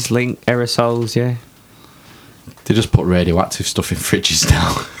 Fridges, aerosols. Yeah, They just put radioactive stuff in fridges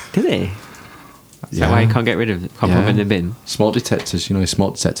now. did they? Is that why you can't get rid of it? Can't put them in the bin. Smoke detectors,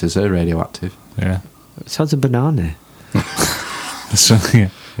 smoke detectors are radioactive. yeah. Sounds a banana. So, yeah.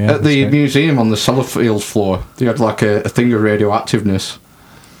 Yeah, At the that's right. museum on the Sellafield floor, they had like a thing of radioactiveness.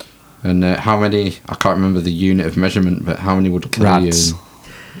 And how many, I can't remember the unit of measurement, but how many would kill Rats. you?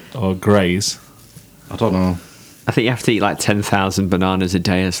 Or greys. I don't know. I think you have to eat like 10,000 bananas a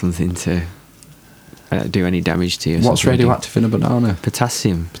day or something to do any damage to you. or What's something. radioactive in a banana?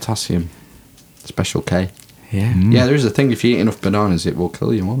 Potassium. Potassium. Special K. Yeah. Yeah, there is a thing, if you eat enough bananas, it will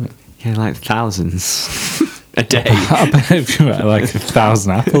kill you, won't it? Yeah, like thousands a day. I bet if you had like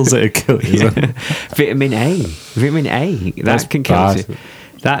 1,000 apples, it'd kill you. Yeah. Vitamin A. Vitamin A. That That's can kill bad. you.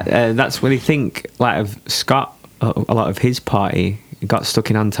 That's when you think like of Scott. A lot of his party got stuck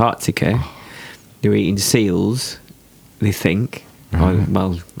in Antarctica. They were eating seals. They think.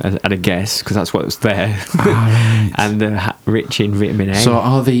 Well, at a guess because that's what was there. Right. And they're rich in vitamin A. So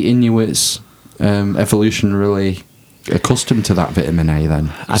are the Inuits evolutionarily accustomed to that vitamin A then?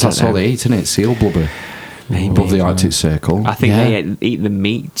 'Cause don't that's all know. they eat, isn't it? Seal blubber. Maybe. Above the Arctic Circle. I think Yeah. they eat the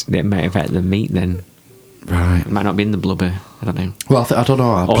meat. They might have had the meat then. Right. It might not be in the blubber. I don't know. Well, I don't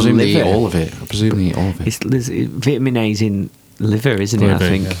know. I Or presume they eat liver. all of it. There's vitamin A's in liver, isn't it? I Liver,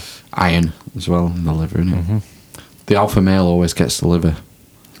 think. yeah. Iron as well in the liver, isn't it? The alpha male always gets the liver.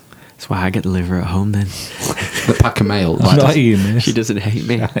 That's why I get the liver at home then. The pack of male. I'm not eating this. She doesn't hate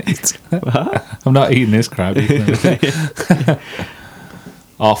me. I'm not eating this crap.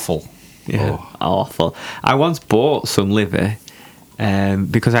 Awful. Yeah, awful. I once bought some liver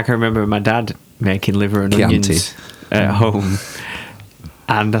because I can remember my dad making liver and Chianti. onions at home.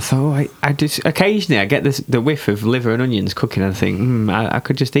 And I thought, I just occasionally I get the whiff of liver and onions cooking, and I think, I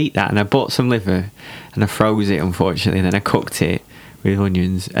could just eat that. And I bought some liver, and I froze it, unfortunately. And then I cooked it with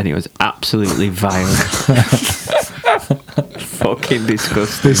onions, and it was absolutely vile. fucking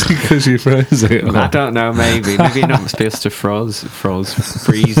disgusting. Is it because you froze it? I don't know, maybe you're not supposed to freeze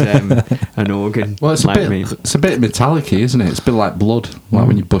an organ. Well, it's like a me. bit metallic, isn't it? It's a bit like blood. Like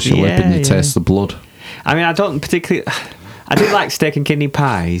when you bust your lip and you taste the blood. I mean, I don't particularly. I do like steak and kidney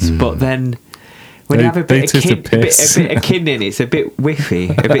pies, but then when you have a bit of kidney in it, it's a bit whiffy,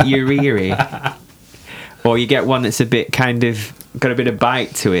 a bit urea-y. Or you get one that's a bit kind of got a bit of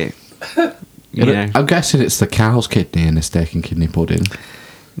bite to it. You know. I'm guessing it's the cow's kidney in the steak and kidney pudding.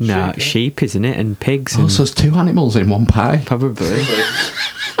 No, sheep, isn't it? And pigs. Oh, And so it's 2 animals in one pie. probably.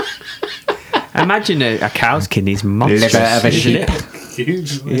 Imagine a cow's kidney's monstrous, Liver of a isn't sheep. it?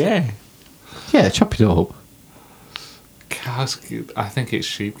 Huge. Yeah. Yeah, chop it up. Cow's I think it's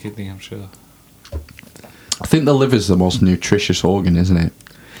sheep kidney, I'm sure. I think the liver's the most nutritious organ, isn't it?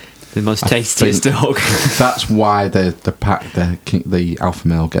 The most tastiest think- dog. That's why the alpha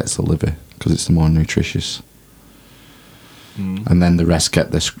male gets the liver, because it's the more nutritious. And then the rest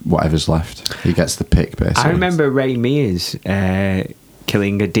get this whatever's left. He gets the pick, basically. I remember Ray Mears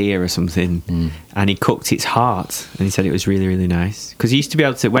killing a deer or something, and he cooked its heart, and he said it was really, really nice. Because he used to be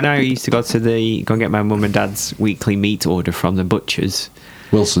able to, when I used to go and get my mum and dad's weekly meat order from the butchers.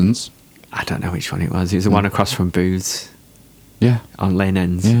 Wilson's. I don't know which one it was. It was the one across from Booth's Yeah. on Lane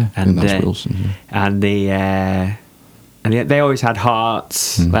Ends. Yeah, I and think that's Wilson's, yeah. and they always had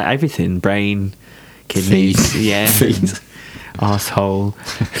hearts, like everything, brain, kidneys, Feet. Feet. arsehole,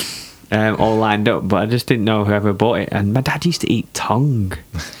 all lined up. But I just didn't know whoever bought it. And my dad used to eat tongue.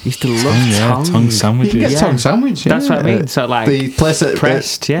 He used to love tongue. Tongue sandwiches. You can get tongue sandwich, yeah. That's what I mean. So like the place at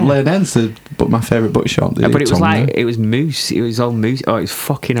pressed, yeah. Lane Ends, but my favourite butcher shop. But it was like it was moose. It was all moose. Oh, it was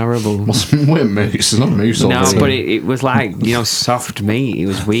fucking horrible. We're moose. It's not moose. No, all the but time. it was like soft meat. It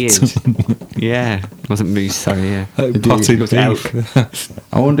was weird. Yeah, it wasn't moose. Sorry, yeah. Potted It was beef. elk.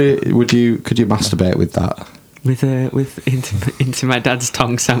 I wonder, could you masturbate with that? With into my dad's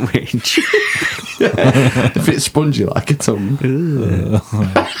tongue sandwich. If it's spongy like a tongue. Get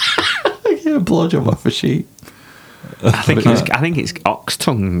a blowjob off a sheep. I think it's ox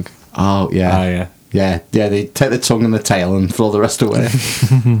tongue. Oh yeah. Oh, yeah. Yeah. They take the tongue and the tail and throw the rest away.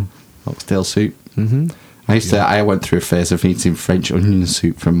 Oxtail soup. Mm-hmm. I went through a phase of eating French onion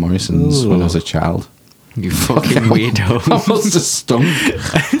soup from Morrison's when I was a child. You fucking weirdo. I must have stunk.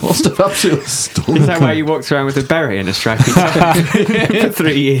 Must have absolutely stunk. Is that why you walked around with a berry and a stripy tie for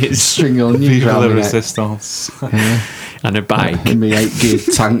 3 years? String onions Vive around la my neck. resistance. And a bike. In my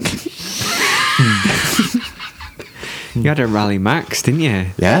 8-gear tank. You had a Rally Max, didn't you?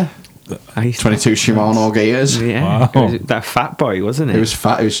 Yeah. I used 22 Shimano gears. Yeah. Wow. It was that fat boy, wasn't it? It was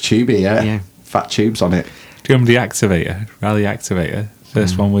fat, it was tubey, yeah. Yeah. Fat tubes on it. Do you remember the Activator? Rally Activator?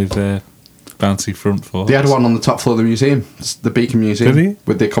 First one with bouncy front forks. They had one on the top floor of the museum, the Beacon Museum, Did he?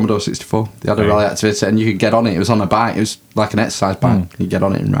 with the Commodore 64. They had a rally activator and you could get on it. It was on a bike. It was like an exercise bike. You get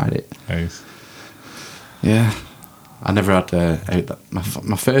on it and ride it. Nice. Yeah. I never had...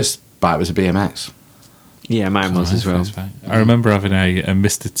 my first bike was a BMX. Yeah, mine was as well. I remember having a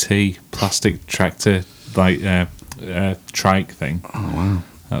Mr. T plastic tractor, like trike thing. Oh, wow.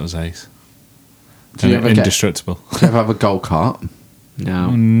 That was ace. Did you ever Indestructible. Did you ever have a go-kart?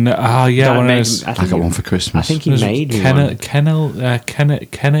 No. No, oh yeah, Dad one made- of those. I got one for Christmas. I think he made me one.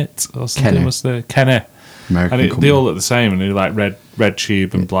 Kennett or something Kenner. was the Kenner. American And company. they all look the same, and they're like red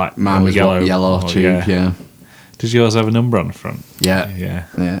tube and black. Mine or was yellow or- tube, yeah. Did yours have a number on the front? Yeah. Yeah.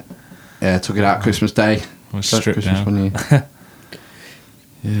 Yeah. Yeah, took it out Christmas Day. Was First stripped Christmas down. one year.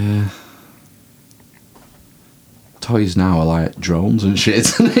 Yeah. Toys now are like drones and shit,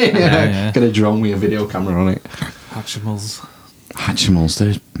 isn't it? Yeah. Get a drone with a video camera on it. Hatchimals. Hatchimals,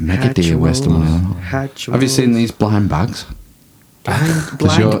 they're mega dear waste of money. Have you seen these blind bags?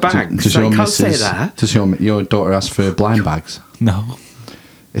 Blind bags? Does I your can't say missus- that. Does your daughter ask for blind bags? No.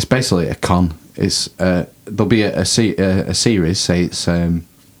 It's basically a con. It's there'll be a series. Say it's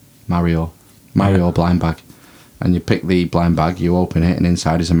Mario blind bag, and you pick the blind bag, you open it, and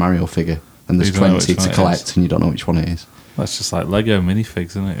inside is a Mario figure, and there's You don't know 20 which one to it collect, is. and you don't know which one it is. That's just like Lego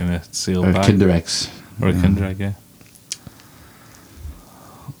minifigs, isn't it? In a sealed Or bag. Kinder eggs. Or a Kinder Egg, yeah.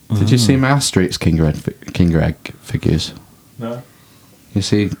 Did you see my Asterix Kinder Egg figures? No. You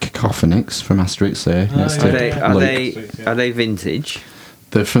see Cacophonics from Asterix there. next to Luke. Are they vintage?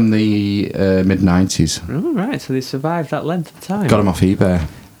 They're from the mid-90s. Oh, right, so they survived that length of time. Got them off eBay.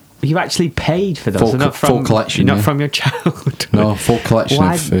 You actually paid for those, Full they're not co- from full collection, Not yeah. from your childhood. No, full collection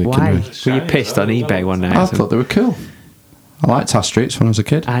Why? of Why Kinder Egg. were you pissed on eBay one night? I thought they were cool. I liked Asterix when I was a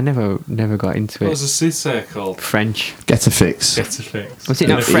kid. I never got into What it. was the soothsayer called? French. Get a fix. Get a fix. Was it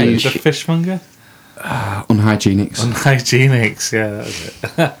not The- French? The fishmonger? Unhygienics. Unhygienics, yeah, that was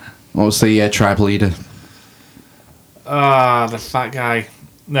it. What was the tribe leader? The fat guy.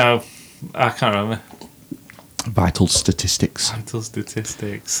 No, I can't remember. Vital statistics. Vital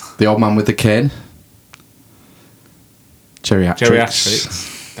statistics. The old man with the cane. Geriatrics.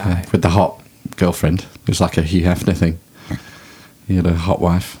 Geriatrics. With the hot girlfriend. It was like a Hugh Hefner thing. He had a hot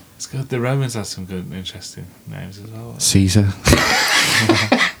wife. It's good. The Romans had some good, interesting names as well. Caesar.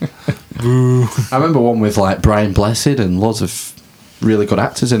 I remember one with like Brian Blessed and loads of really good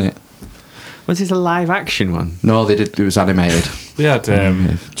actors in it. Was this a live action one? No, they did. It was animated. We had 12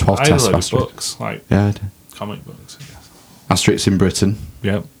 I had tests a of load of Asterix. books, like Yeah, I did. comic books, I guess. Asterix in Britain.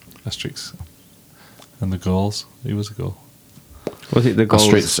 Yep, Asterix. And the Gauls. He was a Gaul. Was it the Gauls?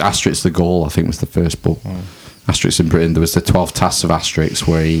 Asterix the Gaul, I think, was the first book. Asterix in Britain. There was the 12 tasks of Asterix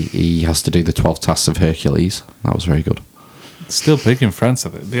where he has to do the 12 tasks of Hercules. That was very good. It's still big in France, I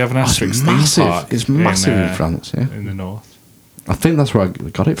think. They have an Asterix It's theme massive. park. It's massive in France, yeah. In the north. I think that's where I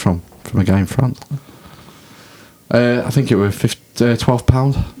got it from a guy in France. I think it was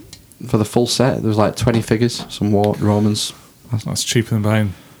 £12 for the full set. There was like 20 figures, some Romans. That's cheaper than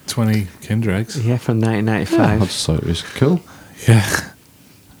buying 20 Kinder Eggs. Yeah, from I 1995. just thought it was cool. Yeah.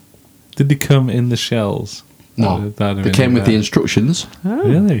 Did they come in the shells? No, That'd have they been came with the better. instructions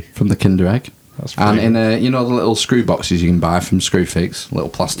Really? from the Kinder Egg. That's And pretty in the little screw boxes you can buy from Screwfix, little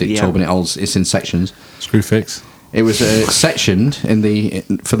plastic Yeah. tub, and it's in sections. Screw fix. It was sectioned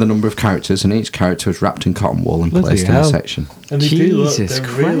for the number of characters, and each character was wrapped in cotton wool and Bloody placed in a hell. section. And Jesus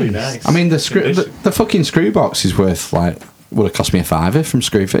Christ. nice. I mean, the fucking screw box is worth would have cost me £5 from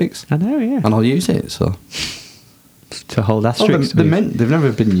Screwfix, I know, yeah. and I'll use it. So To hold oh, Asterix. they've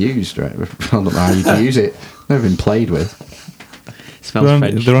never been used, right? I don't know how you can use it. Never been played with. Smells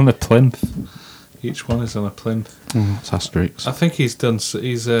French. They're on a plinth. Each one is on a plinth. Oh, it's Asterix. I think he's done.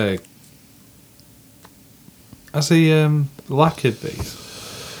 He's has he lacquered these?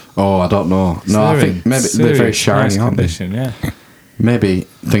 Oh, I don't know. No, I think maybe they're very shiny, aren't they? condition, yeah. Maybe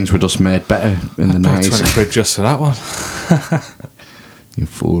things were just made better in the About 90s. 20 quid just for that one. You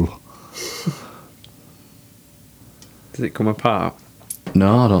fool. Does it come apart?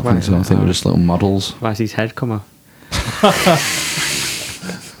 No, I don't think so. I think they're just little models. Why does his head come off?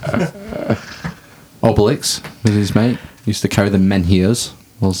 Obelix with his mate used to carry the menhirs.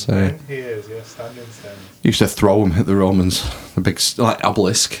 He is, yeah, standing stand. Used to throw them at the Romans. The big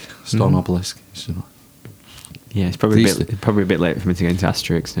obelisk, stone obelisk. Used to- Yeah, it's probably These- probably a bit late for me to get into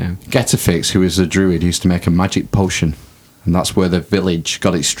Asterix now. Getafix, who was a druid, used to make a magic potion, and that's where the village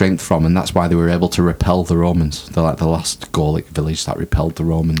got its strength from, and that's why they were able to repel the Romans. They're like the last Gallic village that repelled the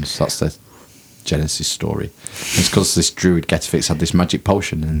Romans. That's the Genesis story. It's because this druid Getafix had this magic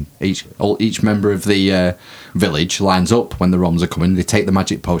potion, and each member of the village lines up when the Romans are coming. They take the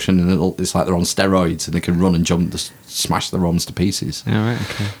magic potion, and it's like they're on steroids, and they can run and jump, smash the Romans to pieces. All right,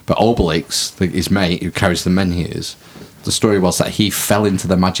 okay. But Obelix, his mate who carries the menhirs, the story was that he fell into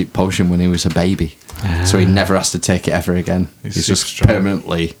the magic potion when he was a baby, so he never has to take it ever again. He's just strong.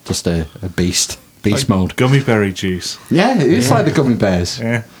 permanently just a beast mode. Gummy berry juice. Yeah, it's like the gummy bears.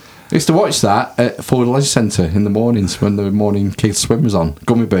 Yeah. I used to watch that at Forward Leisure Centre in the mornings when the morning kids swim was on.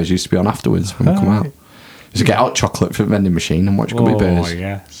 Gummy bears used to be on afterwards when we come out. Used to get hot chocolate from the vending machine and watch gummy bears. Oh,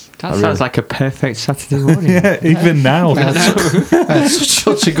 yes. That sounds like a perfect Saturday morning. Yeah, even now. I had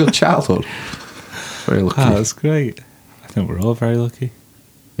such a good childhood. Very lucky. That's great. I think we're all very lucky.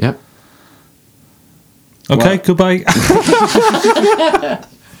 Yep. Okay, Well- goodbye.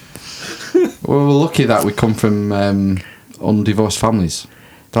 Well, we're lucky that we come from undivorced families.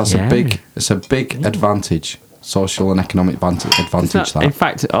 That's Yeah. it's a big advantage, social and economic advantage. It's not- in That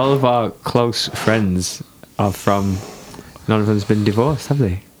fact, all of our close friends are from. None of them's been divorced, have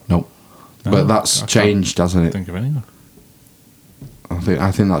they? nope. No, But that's I can't changed, hasn't it? Think of anyone.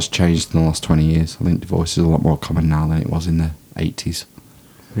 I think that's changed in the last 20 years. I think divorce is a lot more common now than it was in the 80s.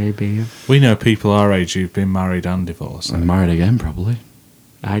 Maybe. Yeah. We know people our age who've been married and divorced. And married again, probably.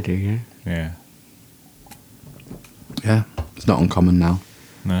 I do, yeah. Yeah. Yeah, it's not uncommon now.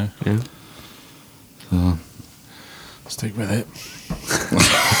 No. Yeah. So. Stick with it.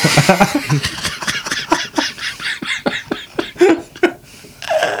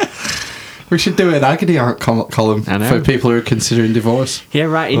 We should do an agony aunt column I know. for people who are considering divorce. Yeah,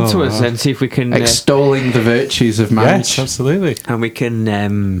 right into us and see if we can. Extolling the virtues of marriage. Yes, absolutely. And we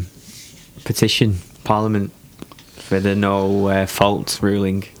can petition Parliament for the no fault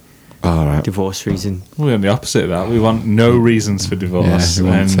ruling, All right. divorce reason. We're on the opposite of that. We want no reasons for divorce Yeah, we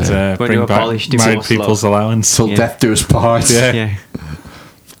want and to bring back abolish married divorce people's law. allowance. Till Yeah. death do us part. Yeah. Yeah.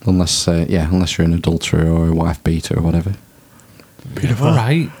 Unless you're an adulterer or a wife beater or whatever. All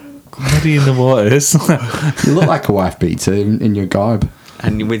right. Muddy in the waters. You look like a wife beater in your garb.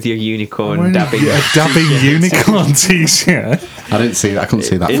 And with your unicorn dabbing. A dabbing unicorn t-shirt. I didn't see that. I couldn't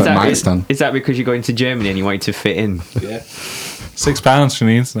see that for mic stand. Is that because you're going to Germany and you want to fit in? Yeah. £6 from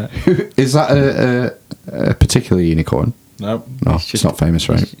the internet. Is that a particular unicorn? Nope. No, it's not famous,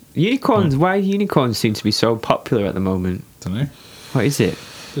 right? Unicorns. Why unicorns seem to be so popular at the moment? Don't know. What is it?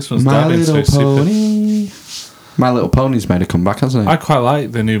 This one's My dabbing, so Little it's super. Pony. My Little Pony's made a comeback, hasn't it? I quite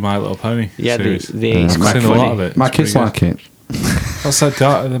like the new My Little Pony Yeah, series. it's I've quite seen a funny. lot of it. My It's kids pretty like it. good. What's that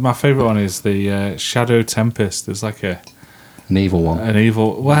dark? My favourite one is the Shadow Tempest. There's like An evil one. an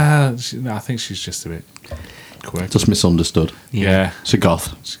evil. Well, I think she's just a bit quick. Just misunderstood. Yeah, It's a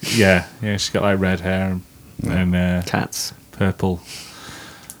goth. yeah. She's got like red hair and Cats. purple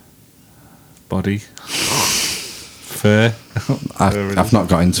body, fur. I've not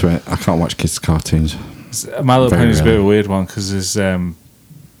got into it. I can't watch kids' cartoons. My Little Very Pony's a bit rarely. of a weird one because there's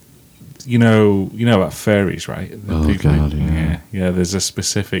you know about furries, right? The Oh, God, yeah. There's a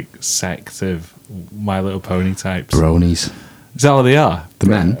specific sect of My Little Pony types. Bronies. Is that what they are? The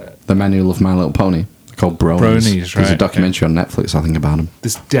men who love My Little Pony. They're called bronies. Bronies, There's a right, documentary on Netflix, I think, about them.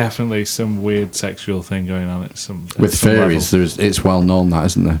 There's definitely some weird sexual thing going on at some With at some furries, level. it's well known that,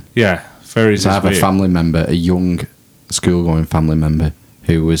 isn't there? Yeah, furries. So I have is a weird. family member, a young school-going family member,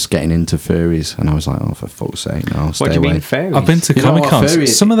 who was getting into furries, and I was like, "Oh, for fuck's sake, no, stay What do you away." mean, fairies? I've been to You know Comic what Cons. furry-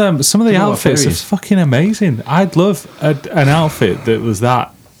 Some of the you know what outfits are furry is? fucking amazing. I'd love an outfit that was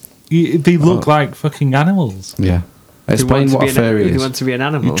that. They look like fucking animals. Yeah. Explain what a furry You is. want to be an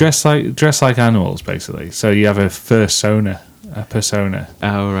animal? You dress like animals, basically. So you have a persona,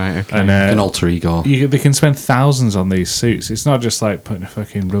 Oh, right, okay. and An alter ego. they can spend thousands on these suits. It's not just like putting a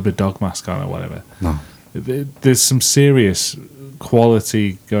fucking rubber dog mask on or whatever. No. There's some serious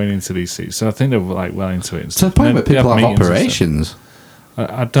quality going into these suits, so I think they're like well into it. And To the stuff. point And where they people have meetings and stuff. operations.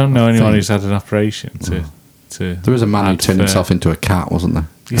 I don't know anyone think- who's had an operation to. There was a man who add turned fur. himself into a cat, wasn't there?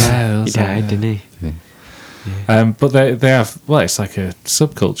 Yeah, He that's died, it, didn't he? But they have. Well, it's like a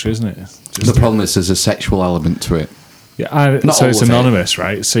subculture, isn't it? The problem is there's a sexual element to it. Yeah, Not so all it's of it. anonymous,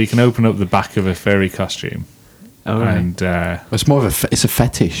 right? So you can open up the back of a furry costume, Oh, right. and It's more of it's a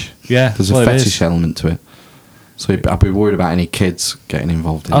fetish. yeah, There's well, a it is. fetish element to it. So I'd be worried about any kids getting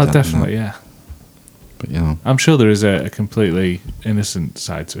involved in Oh, that. definitely, yeah. But, you know. I'm sure there is a completely innocent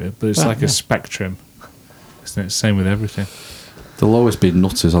side to it, but it's like a spectrum, isn't it? Same with everything. There'll always be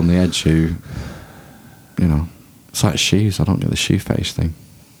nutters on the edge who, you know, it's like shoes. I don't get the shoe fetish thing.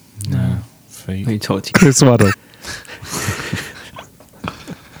 No feet. When you talk to Chris Waddle.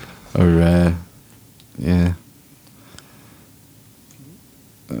 Or, yeah.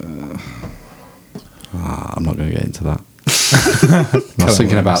 I'm not going to get into that. I was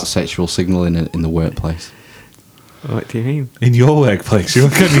thinking about sexual signalling in the workplace. What do you mean? In your workplace, you're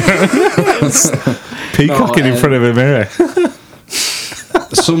peacocking in front of a mirror.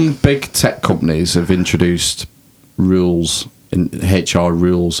 Some big tech companies have introduced rules, in HR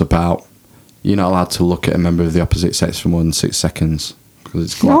rules, about you're not allowed to look at a member of the opposite sex for more than 6 seconds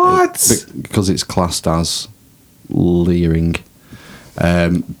because it's classed as leering.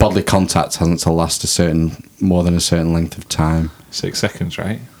 Bodily contact hasn't to last more than a certain length of time. 6 seconds,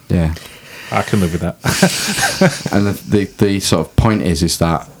 right? Yeah, I can live with that. and the sort of point is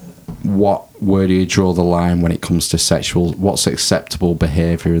that where do you draw the line when it comes to what's acceptable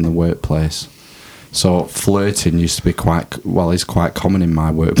behaviour in the workplace? So flirting used to be is quite common in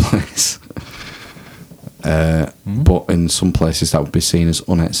my workplace. But in some places that would be seen as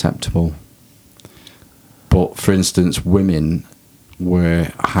unacceptable. But for instance, women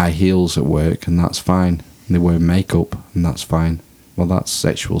wear high heels at work and that's fine. They wear makeup and that's fine. Well, that's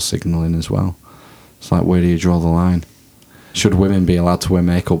sexual signalling as well. It's like, where do you draw the line? Should women be allowed to wear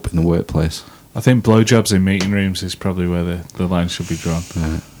makeup in the workplace? I think blowjobs in meeting rooms is probably where the line should be drawn.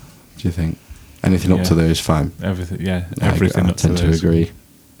 Do you think? Anything up to there is fine. Everything, yeah. I Everything up to tend there. to is- agree.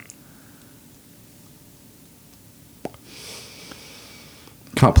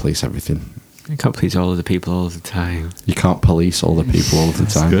 Can't police everything. You can't please all of the people all the time. You can't police all the people all the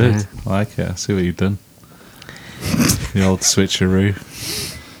That's time. good. Yeah. I like it. I see what you've done. The old switcheroo.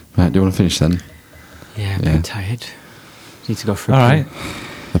 Right, do you want to finish then? Yeah, I'm Yeah. getting tired. Need to go for All a right.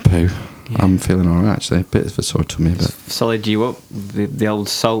 A poo. Yeah. I'm feeling alright actually. A bit of a sore tummy, but Solid you up. The old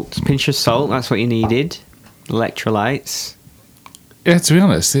salt. Pinch of salt, that's what you needed. Electrolytes. Yeah, to be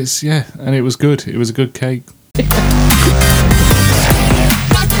honest, and it was good. It was a good cake.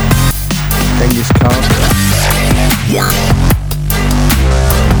 Genghis Khan.